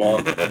Brown's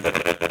mom.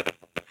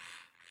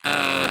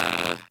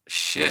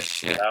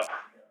 Shit.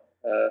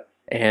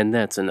 And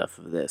that's enough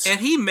of this. And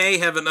he may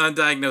have an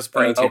undiagnosed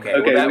brain tumor.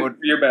 Okay, well,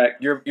 you're back.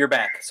 You're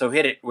back. So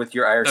hit it with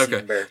your Ira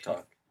Stephen Bear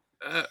talk.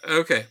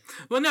 Okay.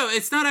 Well, no,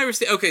 it's not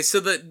Irish. Okay, so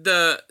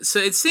so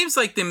it seems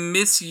like the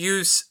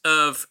misuse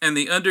of and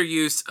the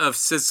underuse of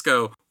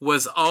Cisco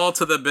was all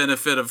to the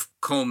benefit of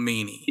Colm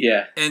Meaney.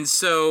 Yeah. And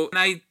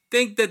I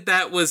think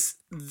that was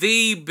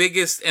the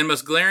biggest and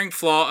most glaring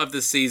flaw of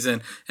the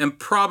season, and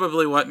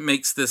probably what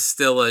makes this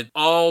still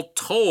all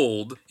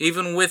told,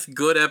 even with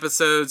good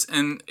episodes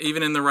and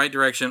even in the right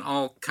direction,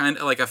 all kind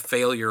of like a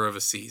failure of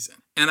a season.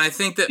 And I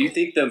think that... Do you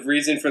think the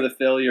reason for the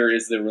failure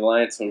is the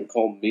reliance on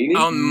Colm Meaney?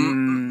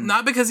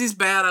 Not because he's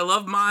bad. I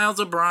love Miles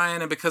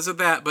O'Brien, and because of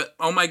that, but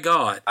oh my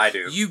God. I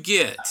do. You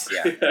get.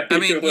 Yeah. I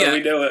mean, well,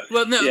 we know it.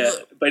 Well, no. Yeah,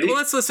 but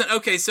let's listen.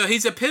 Okay, so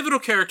he's a pivotal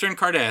character in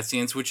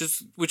Cardassians, which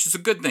is a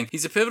good thing.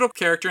 He's a pivotal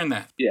character in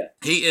that. Yeah.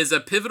 He is a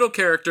pivotal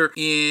character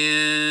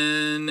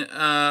in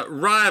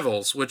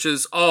Rivals, which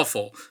is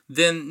awful.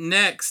 Then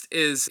next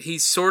is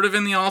he's sort of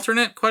in the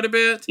alternate quite a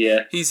bit.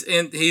 Yeah. He's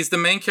the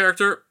main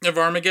character of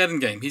Armageddon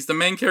Game. He's the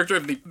main character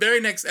of the very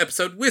next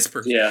episode,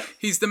 Whispers. Yeah.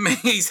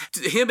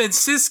 Him and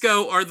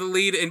Cisco are the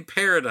lead in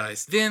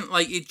Paradise. Then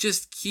he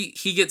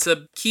gets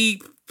a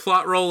key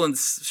plot role in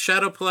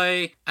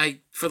Shadowplay.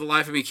 I, for the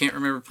life of me, can't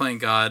remember playing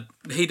God.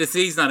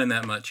 He's not in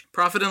that much.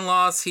 Profit and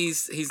Loss,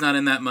 he's not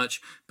in that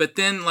much. But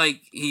then,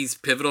 he's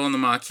pivotal in the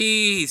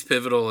Maquis. He's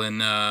pivotal in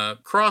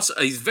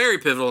He's very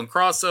pivotal in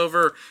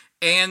Crossover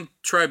and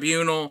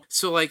Tribunal.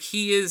 So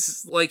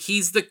he's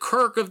the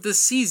Kirk of the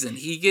season.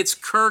 He gets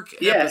Kirk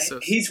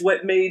episodes. He's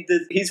what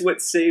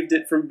saved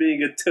it from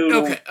being a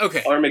total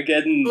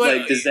Armageddon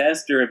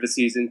disaster of a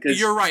season.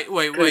 You're right.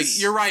 Wait.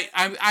 You're right.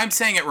 I'm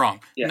saying it wrong.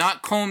 Yeah.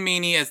 Not Colm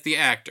Meaney as the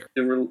actor.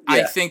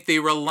 I think the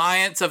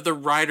reliance of the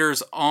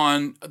writers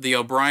on the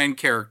O'Brien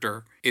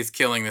character is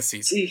killing the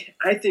season. See,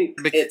 I think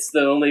it's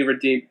the only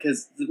redeemed,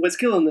 because what's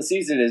killing the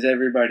season is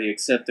everybody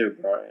except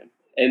O'Brien,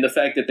 and the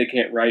fact that they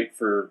can't write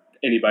for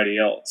anybody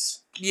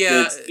else.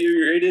 Yeah,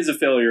 it is a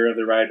failure of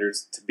the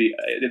writers to be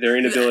their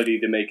inability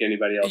to make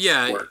anybody else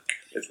work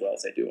as well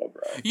as they do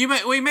O'Brien.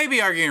 We may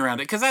be arguing around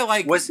it because I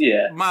like Miles.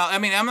 I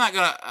mean, I'm not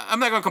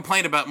gonna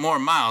complain about more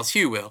Miles.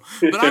 Hugh will,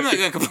 but I'm not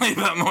gonna complain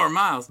about more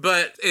Miles.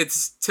 But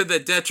it's to the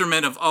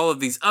detriment of all of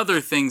these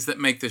other things that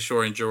make the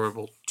show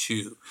enjoyable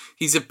too.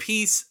 He's a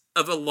piece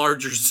of a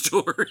larger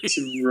story.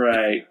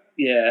 Right.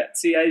 Yeah.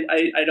 See,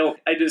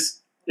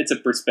 it's a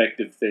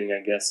perspective thing, I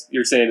guess.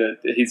 You're saying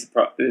that he's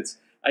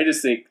I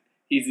just think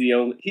he's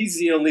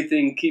the only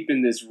thing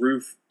keeping this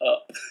roof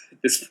up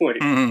at this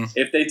point. Mm-hmm.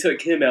 If they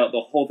took him out,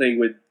 the whole thing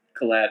would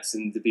collapse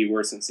and to be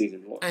worse than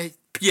season 1.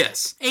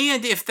 Yes.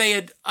 And if they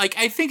had,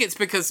 I think it's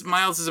because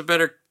Miles is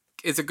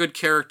a good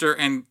character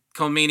and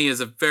Colm Meaney is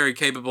a very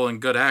capable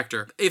and good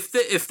actor. If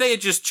they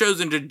had just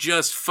chosen to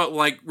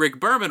like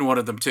Rick Berman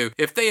wanted them to,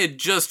 if they had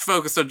just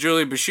focused on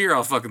Julian Bashir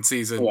all fucking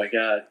season. Oh my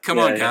God. Come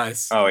on,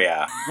 guys. Oh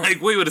yeah.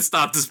 We would have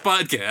stopped this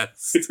podcast.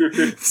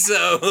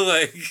 So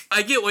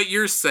I get what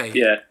you're saying.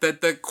 Yeah. That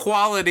the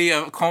quality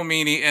of Colm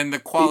Meaney and the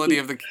quality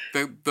of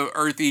the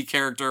earthy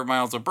character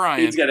Miles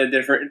O'Brien. He's got a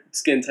different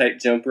skin tight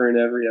jumper in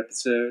every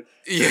episode.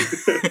 Yeah.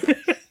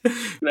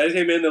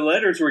 Him and the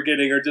letters we're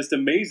getting are just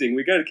amazing.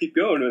 We got to keep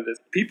going with this.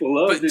 People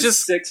love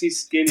this sexy,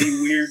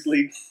 skinny,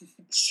 weirdly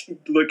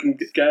looking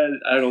guy.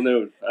 I don't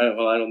know.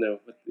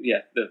 But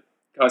yeah, the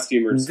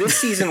costumers. This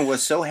season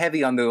was so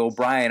heavy on the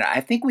O'Brien. I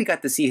think we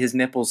got to see his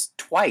nipples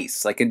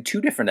twice, in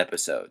 2 different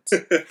episodes.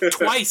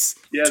 Twice.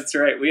 Yeah, that's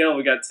right. We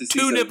only got to see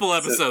 2 nipple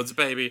episodes,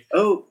 baby.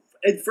 Oh,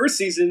 in first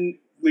season.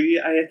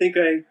 I think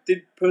I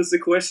did pose the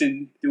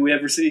question, do we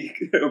ever see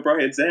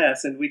O'Brien's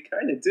ass? And we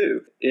kind of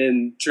do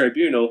in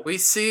Tribunal. We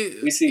see.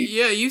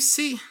 Yeah, you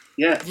see.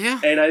 Yeah. Yeah.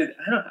 And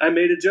I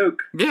made a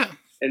joke. Yeah.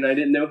 And I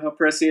didn't know how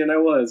prescient I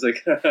was. We're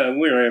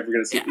never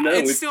going to see. Yeah,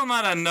 it's still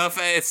not enough.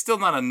 It's still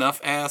not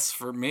enough ass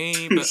for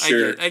me, but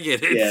sure. I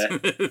get it. Yeah.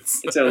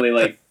 It's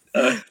only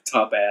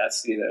top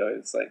ass,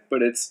 it's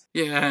but it's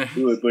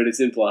but it's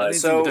implied.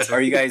 So are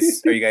you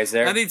guys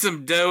there? I need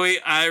some doughy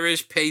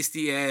Irish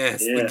pasty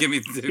ass. Yeah. Give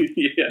me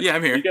yeah,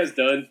 I'm here. Are you guys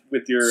done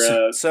with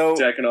your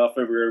jacking off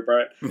over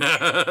O'Brien?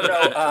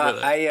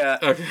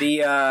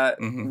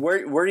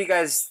 Where do you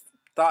guys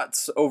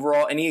thoughts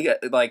overall? Any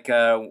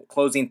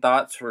closing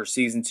thoughts for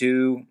season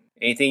 2?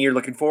 Anything you're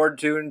looking forward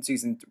to in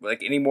season?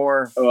 Like any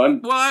more? Oh,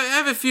 Well, I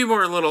have a few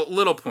more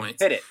little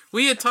points. Hit it.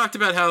 We had talked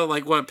about how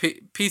like what a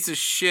piece of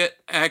shit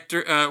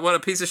actor, what a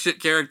piece of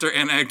shit character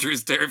and actor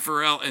is Terry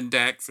Farrell and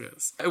Dax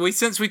is.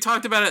 Since we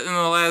talked about it in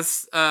the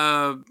last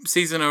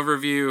season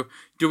overview,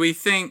 do we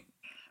think?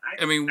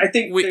 I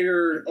think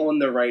they're on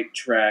the right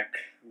track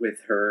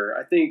with her.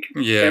 I think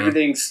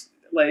everything's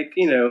like,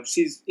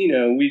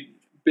 we've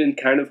been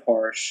kind of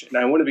harsh, and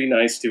I want to be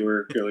nice to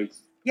her, going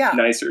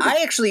nicer.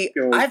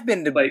 I've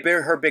been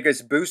her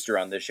biggest booster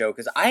on this show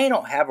because I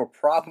don't have a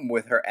problem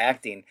with her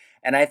acting,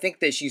 and I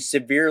think that she's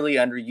severely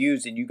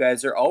underused, and you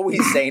guys are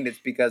always saying it's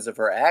because of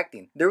her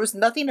acting. There was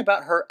nothing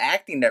about her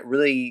acting that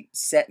really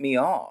set me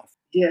off.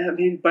 Yeah, I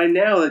mean, by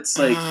now it's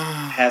like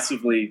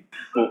passively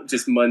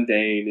just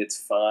mundane. It's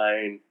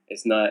fine.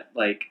 It's not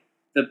like...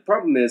 The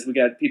problem is we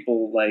got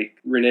people like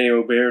Renee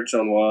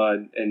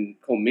Auberjonois and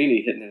Cole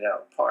Meany hitting it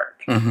out of the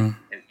park. Mm-hmm.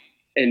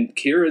 And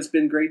Kira's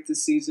been great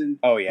this season.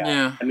 Oh,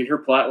 yeah. I mean, her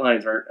plot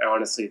lines aren't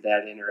honestly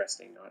that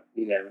interesting.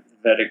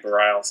 Vedic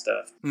Bareil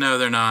stuff. No,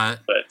 they're not.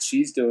 But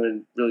she's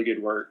doing really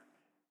good work.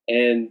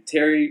 And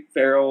Terry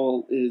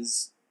Farrell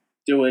is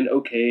doing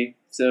okay.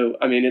 So,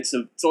 I mean, it's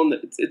on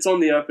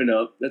the up and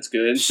up. That's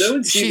good. And so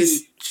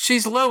is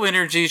she's low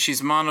energy.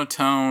 She's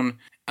monotone.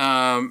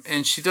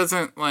 And she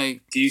doesn't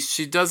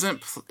she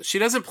doesn't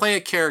play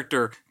a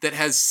character that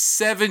has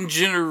 7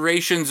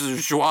 generations of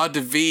joie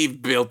de vivre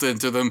built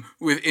into them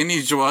with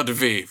any joie de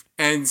vivre.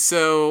 And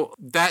so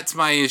that's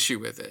my issue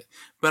with it.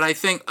 But I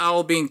think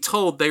all being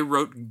told, they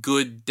wrote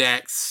good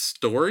Dax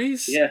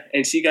stories. Yeah,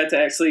 and she got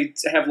to actually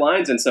have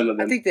lines in some of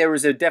them. I think there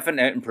was a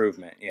definite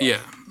improvement.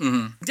 Yeah.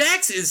 Mm-hmm.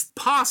 Dax is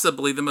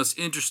possibly the most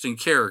interesting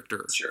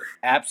character. Sure.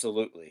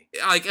 Absolutely.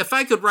 Like, if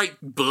I could write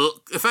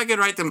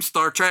them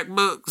Star Trek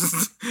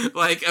books,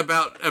 like,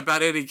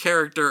 about any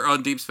character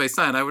on Deep Space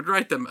Nine, I would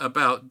write them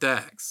about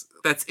Dax.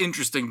 That's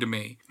interesting to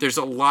me. There's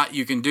a lot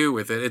you can do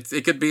with it.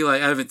 It could be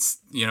like,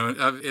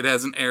 it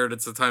hasn't aired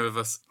at the time of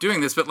us doing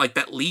this, but like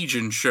that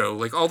Legion show,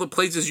 like all the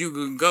places you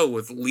can go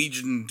with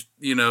Legion,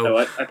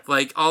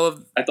 like all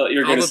of. I thought you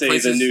were going to say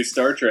the new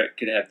Star Trek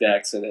could have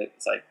Dax in it.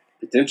 It's like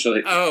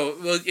potentially. Oh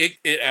well,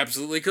 it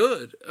absolutely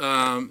could.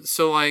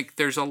 So like,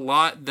 there's a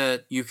lot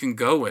that you can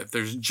go with.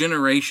 There's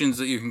generations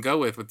that you can go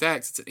with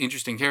Dax. It's an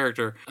interesting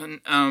character, and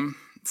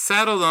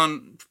saddled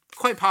on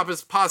quite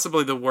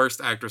possibly the worst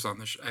actress on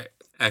the show.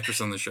 Wow,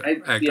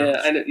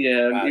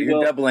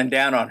 you're doubling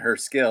down on her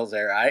skills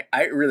there.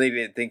 I really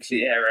didn't think she.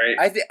 Yeah, right.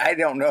 I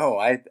don't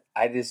know.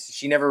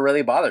 She never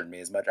really bothered me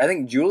as much. I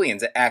think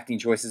Julian's acting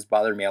choices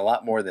bothered me a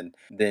lot more than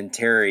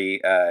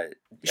Terry.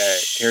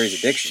 Terry's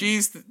addiction.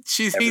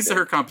 He's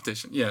her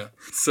competition. Yeah.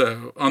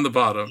 So on the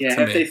bottom. Yeah.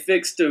 Have they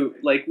fixed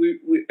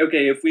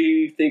if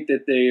we think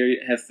that they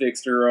have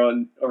fixed her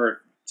on,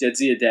 or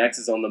Jadzia Dax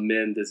is on the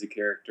mend as a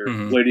character.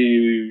 Mm-hmm. What do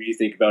you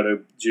think about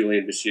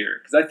Julian Bashir?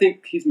 Because I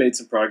think he's made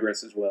some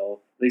progress as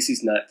well. At least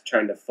he's not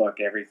trying to fuck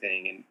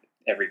everything and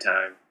every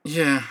time.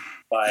 Yeah.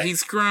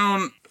 He's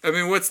grown. I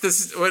mean, what's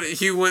this? What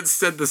he once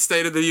said, the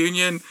State of the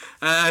Union.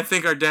 I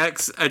think our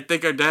Dax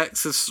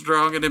is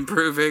strong and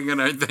improving,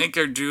 and I think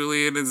our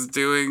Julian is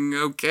doing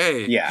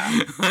okay.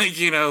 Yeah, I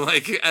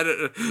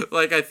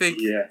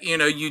think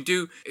you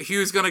do. He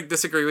was going to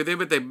disagree with him,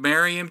 but they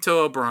marry him to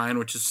O'Brien,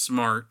 which is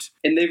smart.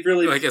 And they've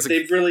really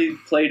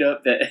played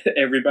up that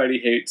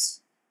everybody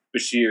hates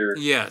Bashir.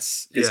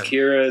 Yes, because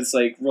Kira is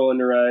like rolling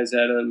her eyes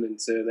at him,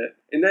 and so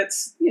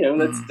that's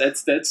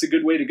a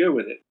good way to go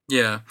with it.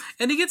 Yeah,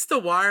 and he gets The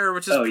Wire,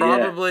 which is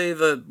probably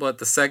the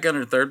second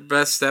or third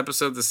best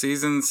episode of the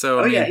season.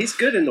 So he's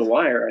good in The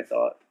Wire. I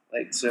thought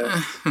he's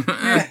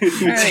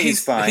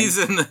fine. He's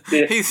in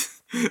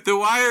The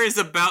Wire is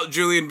about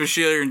Julian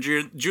Bashir, and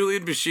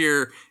Julian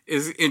Bashir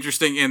is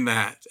interesting in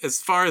that.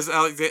 As far as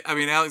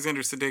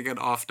Alexander Siddig had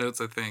off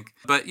notes, I think,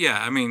 but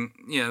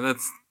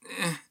that's.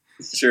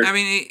 Sure. I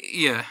mean,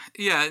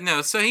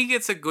 no. So he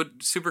gets a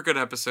super good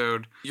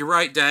episode. You're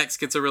right, Dax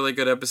gets a really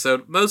good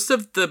episode. Most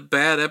of the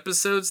bad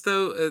episodes,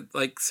 though,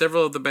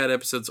 several of the bad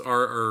episodes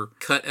or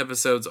cut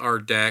episodes are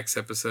Dax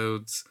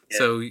episodes. Yeah.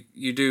 So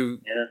you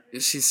do. Yeah.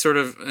 She's sort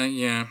of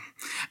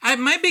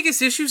my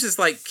biggest issues is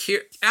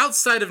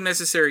outside of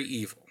Necessary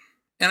Evil.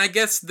 And I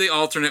guess the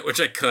alternate,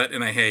 which I cut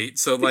and I hate.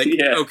 So,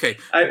 okay.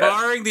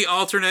 Barring the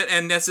alternate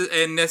and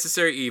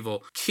Necessary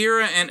Evil,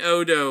 Kira and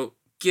Odo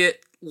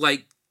get,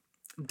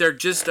 they're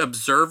just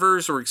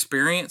observers or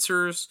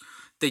experiencers.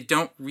 They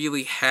don't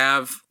really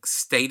have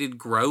stated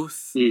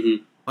growth.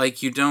 Mm-hmm.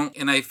 You don't,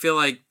 and I feel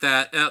like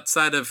that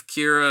outside of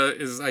Kira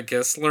is, I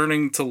guess,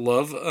 learning to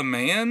love a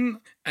man.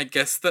 I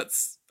guess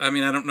I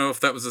don't know if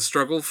that was a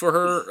struggle for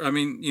her. I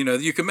mean,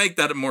 you can make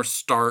that a more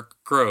stark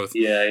growth.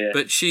 Yeah.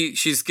 But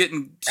she's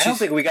getting... I don't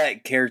think we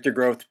got character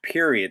growth,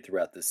 period,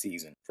 throughout the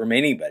season. From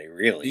anybody,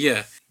 really.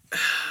 Yeah.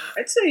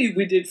 I'd say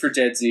we did for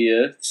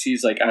Jadzia.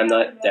 She's like, I'm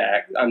not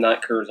Dak, I'm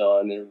not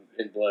Curzon in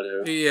Blood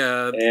Oath.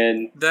 Yeah.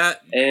 And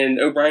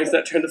O'Brien's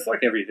not trying to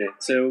fuck everything.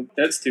 So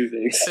that's two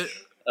things.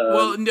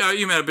 Well, no,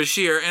 you meant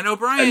Bashir and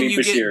O'Brien. I mean, you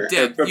Bashir.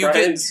 get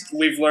depth.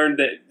 We've learned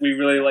that we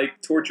really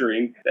like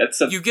torturing.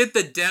 You get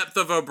the depth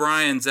of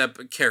O'Brien's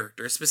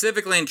character,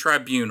 specifically in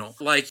Tribunal,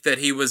 like that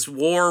he's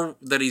war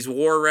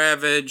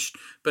ravaged,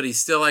 but he's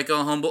still like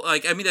a humble.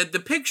 Like, I mean, the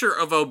picture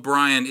of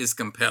O'Brien is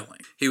compelling.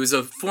 He was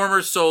a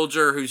former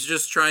soldier who's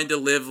just trying to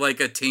live like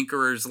a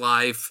tinkerer's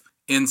life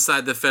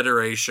inside the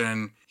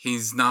Federation.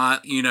 He's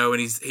not, and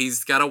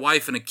he's got a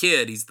wife and a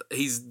kid. He's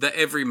the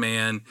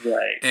everyman,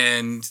 right?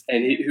 And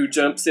who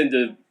jumps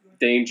into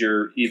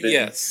danger even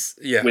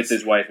with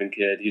his wife and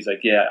kid. He's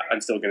like, yeah,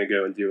 I'm still going to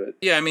go and do it.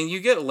 Yeah, I mean, you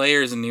get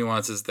layers and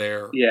nuances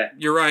there. Yeah,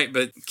 you're right.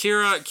 But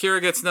Kira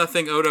gets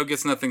nothing. Odo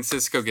gets nothing.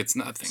 Cisco gets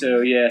nothing.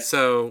 So yeah.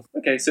 So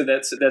okay, so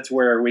that's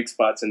where our weak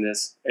spots in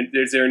this. And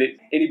is there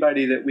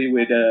anybody that we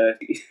would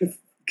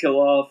kill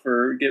off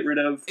or get rid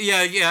of?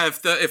 Yeah.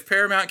 If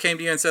Paramount came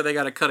to you and said they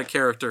got to cut a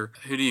character,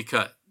 who do you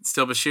cut?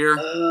 Still Bashir?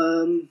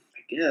 I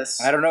guess.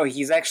 I don't know.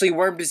 He's actually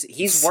wormed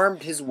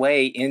his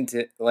way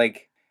into,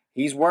 like,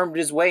 he's wormed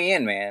his way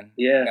in, man.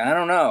 Yeah. I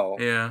don't know.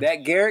 Yeah. That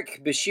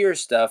Garrick Bashir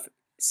stuff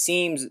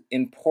seems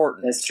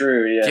important. That's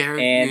true, yeah.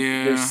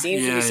 There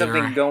seems to be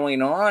something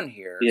going on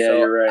here. Yeah, so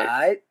you're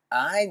right.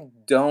 I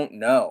don't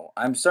know.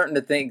 I'm starting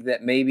to think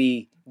that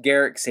maybe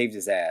Garrick saved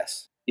his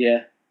ass.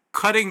 Yeah.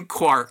 Cutting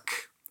Quark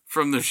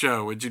from the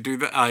show. Would you do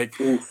that?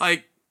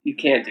 Like you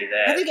can't do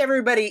that. I think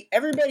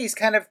everybody's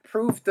kind of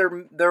proved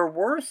their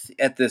worth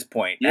at this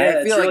point. Yeah, I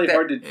feel it's really like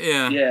hard to.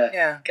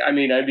 Yeah. I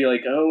mean, I'd be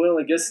like, oh well,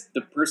 I guess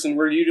the person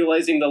we're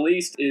utilizing the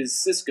least is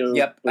Cisco.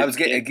 Yep, I was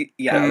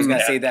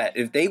gonna say that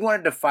if they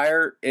wanted to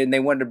fire and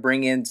they wanted to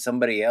bring in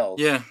somebody else,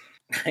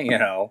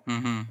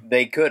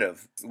 they could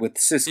have with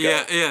Cisco.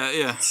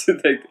 Yeah.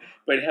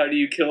 But how do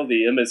you kill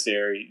the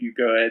emissary? You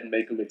go ahead and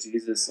make him a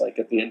Jesus, like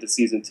at the end of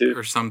season 2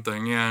 or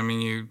something. Yeah, I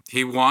mean,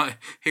 he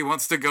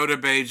wants to go to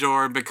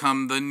Bajor and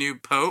become the new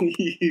pope.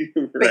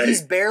 Right. But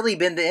he's barely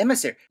been the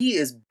emissary. He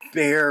is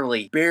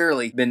barely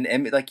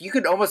been like you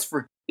could almost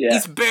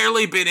He's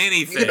barely been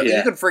anything.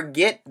 You could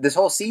forget this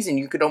whole season.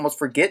 You could almost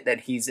forget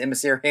that he's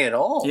emissary at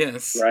all.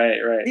 Yes. Right.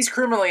 He's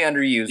criminally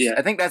underused. Yeah.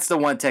 I think that's the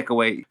one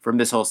takeaway from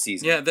this whole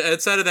season. Yeah,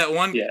 outside of that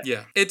one,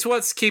 it's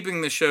what's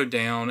keeping the show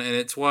down, and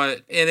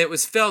it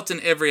was felt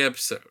in every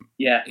episode.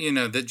 Yeah.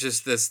 That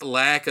just this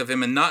lack of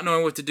him and not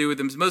knowing what to do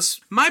with him.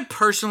 My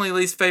personally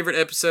least favorite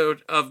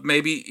episode of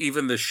maybe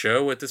even the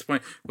show at this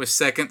point was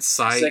Second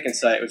Sight. Second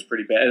Sight was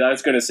pretty bad. I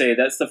was going to say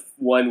that's the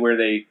one where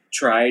they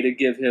try to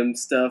give him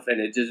stuff, and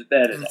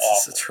that is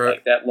awful.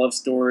 Like that love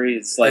story,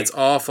 it's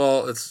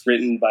awful. It's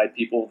written by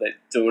people that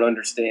don't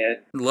understand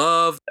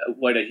love,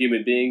 what a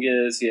human being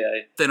is.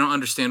 Yeah, they don't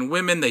understand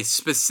women. They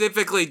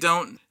specifically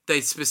don't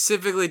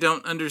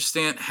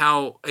understand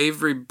how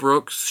Avery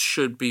Brooks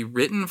should be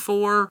written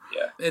for.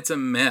 Yeah. It's a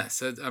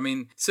mess. I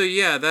mean, so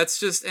yeah, that's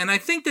just, and I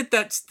think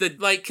that's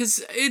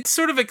because it's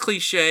sort of a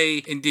cliche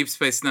in Deep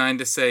Space Nine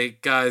to say,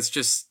 guys,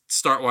 just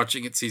start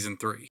watching it season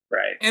 3.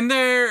 Right. And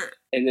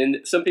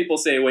then some people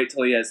say wait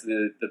till he has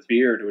the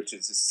beard, which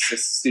is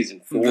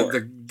season 4.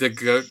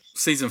 The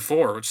season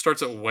 4, which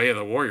starts at Way of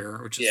the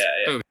Warrior, which is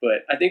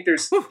but I think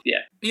there's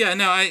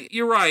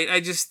you're right.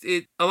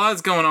 A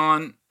lot's going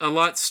on. A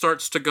lot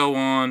starts to go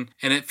on,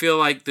 and it feel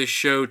like the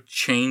show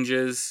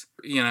changes.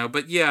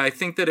 But yeah, I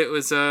think that it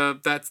was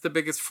that's the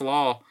biggest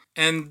flaw.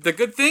 And the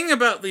good thing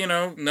about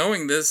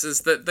knowing this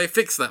is that they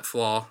fixed that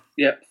flaw.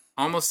 Yep.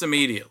 Almost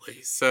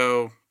immediately.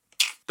 So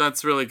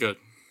that's really good.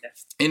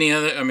 Any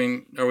other? I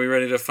mean, are we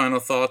ready to final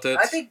thought it?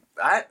 I think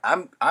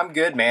I'm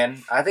good,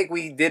 man. I think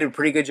we did a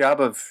pretty good job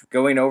of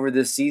going over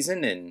this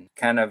season and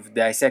kind of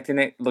dissecting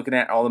it, looking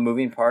at all the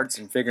moving parts,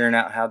 and figuring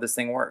out how this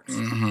thing works.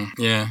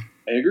 Mm-hmm. Yeah,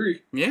 I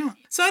agree. Yeah.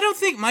 So I don't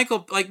think Mike.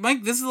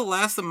 This is the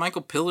last of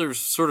Michael Pillar's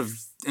sort of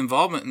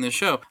involvement in the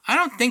show. I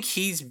don't think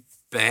he's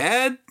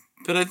bad,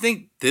 but I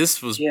think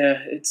this was. Yeah,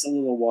 it's a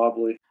little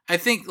wobbly. I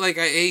think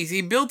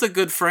he built a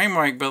good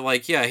framework,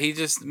 but he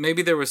just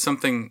maybe there was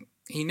something.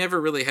 He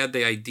never really had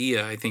the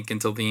idea, I think,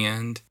 until the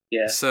end.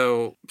 Yeah.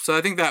 So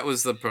I think that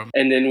was the problem.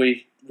 And then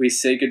we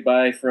say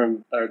goodbye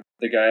from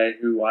the guy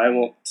who I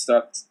won't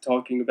stop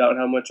talking about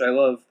how much I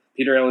love.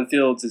 Peter Allen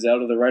Fields is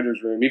out of the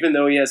writer's room. Even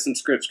though he has some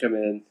scripts come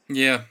in,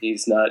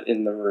 he's not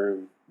in the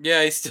room.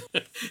 Yeah,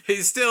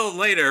 he still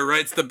later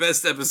writes the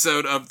best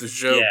episode of the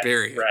show,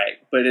 period. Right.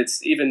 But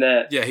it's even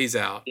that. Yeah, he's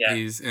out. Yeah.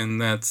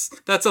 And that's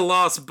a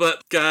loss,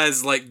 but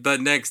guys, the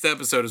next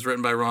episode is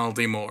written by Ronald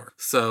D. Moore.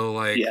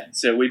 So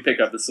so we pick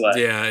up the slack.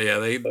 Yeah,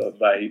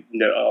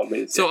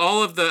 So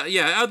all of the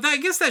I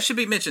guess that should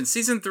be mentioned.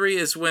 Season 3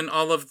 is when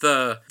all of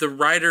the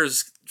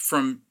writers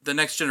from The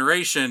Next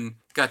Generation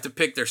got to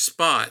pick their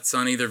spots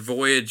on either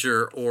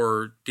Voyager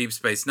or Deep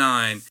Space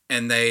Nine.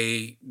 And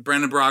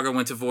Brandon Braga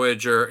went to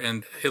Voyager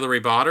and Hilary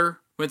Botter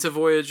went to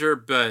Voyager,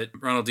 but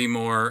Ronald D.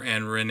 Moore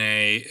and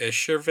Renee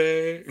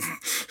Echeverry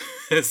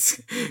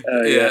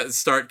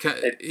start...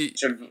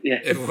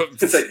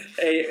 It's like,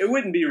 hey, it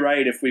wouldn't be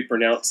right if we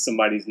pronounced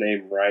somebody's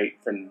name right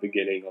from the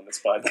beginning on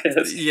this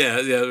podcast.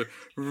 Yeah.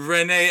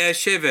 Renee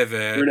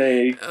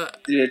Echeverry.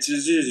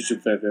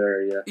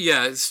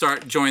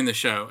 Join the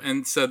show.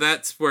 And so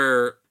that's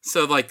where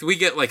So, like, we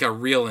get, like, a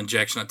real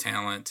injection of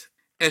talent.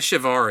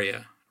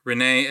 Echevarria.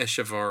 Renee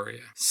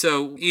Echevarria.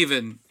 So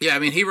even, I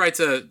mean, he writes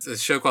a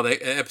show called, an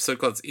episode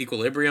called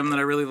Equilibrium that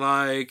I really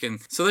like.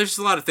 And so there's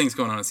a lot of things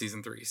going on in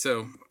season 3.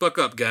 So buck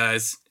up,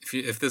 guys,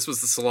 if this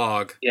was the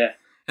slog. Yeah.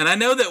 And I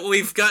know that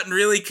we've gotten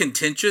really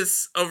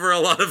contentious over a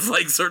lot of,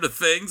 like, sort of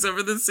things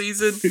over this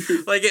season.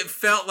 Like, it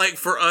felt like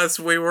for us,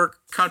 we were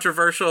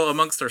controversial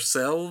amongst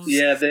ourselves.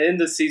 Yeah, the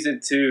end of season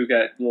 2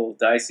 got a little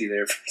dicey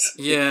there.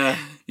 Yeah.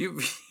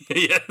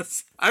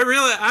 Yes.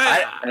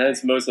 And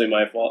it's mostly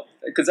my fault,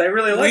 because I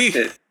really liked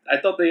it. I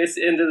thought the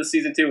end of the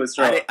season 2 was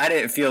strong. I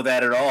didn't feel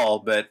that at all,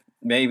 but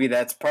maybe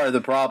that's part of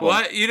the problem.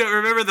 What? You don't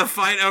remember the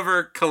fight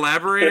over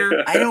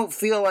Collaborator? I don't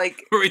feel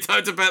like... Where we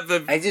talked about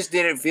the... I just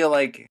didn't feel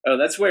like... Oh,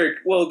 that's where...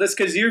 Well, that's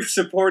because you're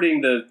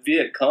supporting the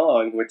Viet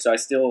Cong, which I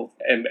still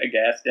am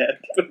aghast at.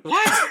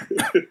 What?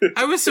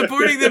 I was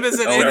supporting them as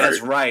an... Oh,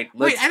 that's right.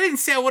 Wait, I didn't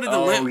say I wanted to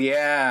live... Oh,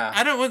 yeah.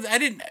 No,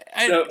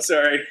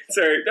 sorry.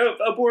 No,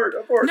 abort.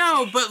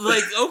 No, but,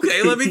 like,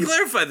 okay, let me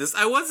clarify this.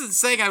 I wasn't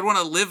saying I'd want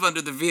to live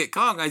under the Viet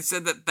Cong. I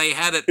said that they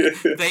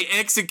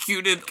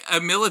executed a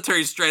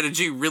military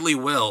strategy really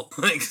well.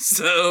 Like,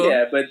 so...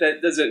 Yeah, but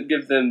that doesn't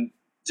give them...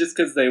 Just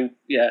because they...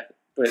 Yeah,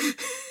 but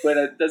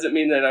it doesn't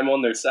mean that I'm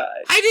on their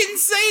side. I didn't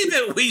say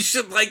that we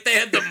should, like, they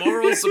had the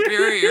moral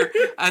superior.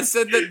 I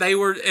said that they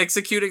were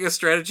executing a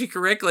strategy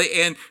correctly,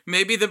 and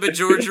maybe the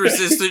Bajorge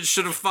resistance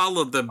should have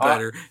followed them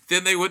better.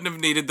 Then they wouldn't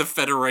have needed the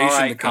Federation all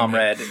right, to come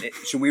comrade.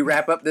 Should we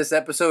wrap up this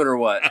episode or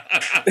what?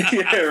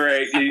 Yeah,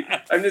 right.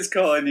 I'm just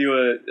calling you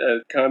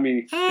a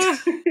commie.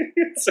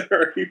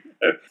 Sorry.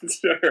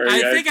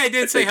 I think I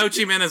did say Ho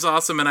Chi Minh is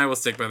awesome, and I will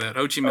stick by that.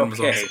 Ho Chi Minh was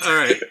awesome. All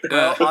right.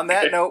 Well, on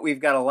that note,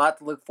 we've got a lot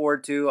to look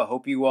forward to. I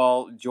hope you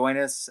all join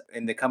us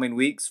in the coming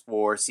weeks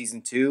for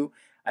season 2.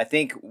 I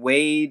think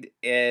Wade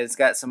has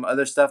got some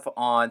other stuff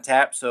on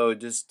tap, so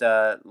just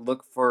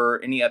look for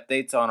any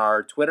updates on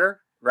our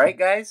Twitter. Right,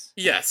 guys?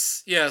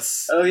 Yes.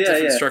 Oh, yeah,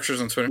 Different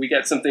structures on Twitter. We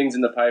got some things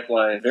in the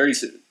pipeline very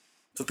soon.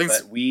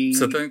 But we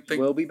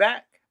will be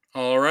back.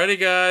 Alrighty,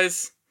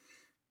 guys.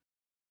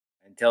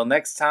 Until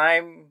next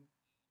time.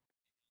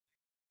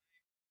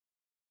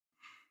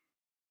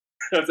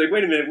 I was like,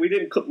 wait a minute,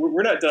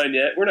 we're not done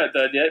yet. We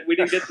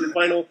didn't get to the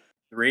final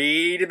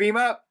 3 to beam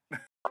up.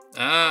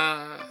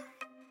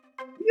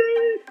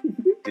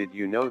 Did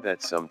you know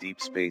that some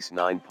Deep Space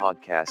Nine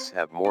podcasts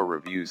have more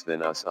reviews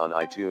than us on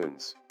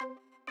iTunes?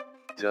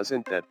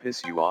 Doesn't that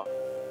piss you off?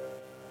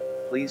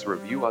 Please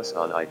review us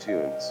on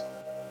iTunes.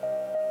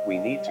 We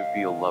need to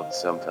feel loved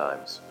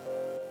sometimes.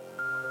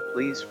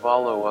 Please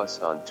follow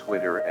us on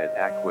Twitter at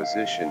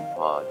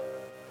AcquisitionPod.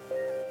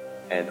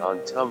 And on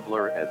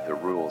Tumblr at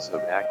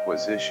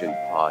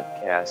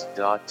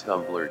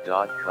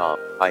therulesofacquisitionpodcast.tumblr.com.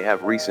 I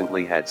have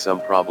recently had some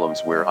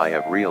problems where I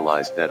have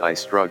realized that I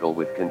struggle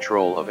with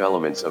control of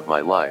elements of my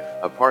life.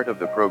 A part of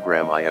the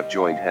program I have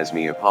joined has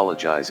me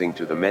apologizing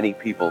to the many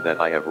people that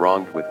I have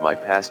wronged with my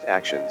past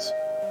actions.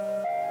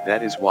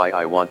 That is why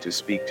I want to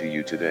speak to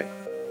you today.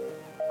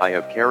 I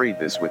have carried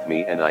this with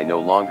me and I no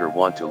longer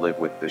want to live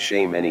with the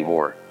shame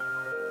anymore.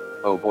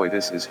 Oh boy,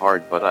 this is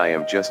hard, but I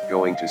am just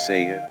going to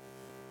say it.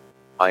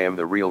 I am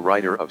the real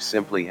writer of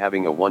Simply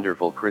Having a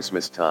Wonderful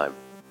Christmas Time.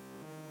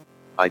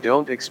 I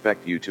don't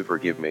expect you to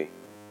forgive me.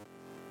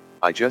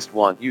 I just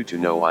want you to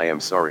know I am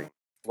sorry.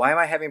 Why am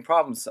I having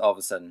problems all of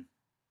a sudden?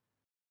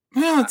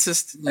 Well, it's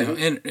just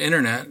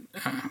internet.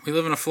 We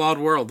live in a flawed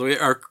world.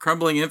 Our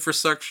crumbling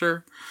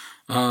infrastructure.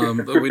 We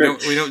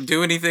don't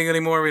do anything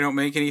anymore. We don't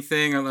make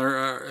anything.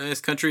 This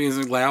country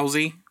is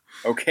lousy.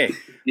 Okay.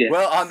 Yeah.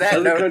 Well, on that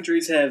other note,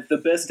 countries have the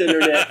best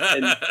internet.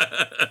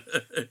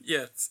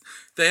 Yes,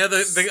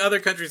 the other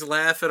countries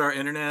laugh at our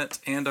internet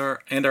and our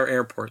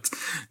airports.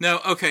 No,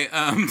 okay.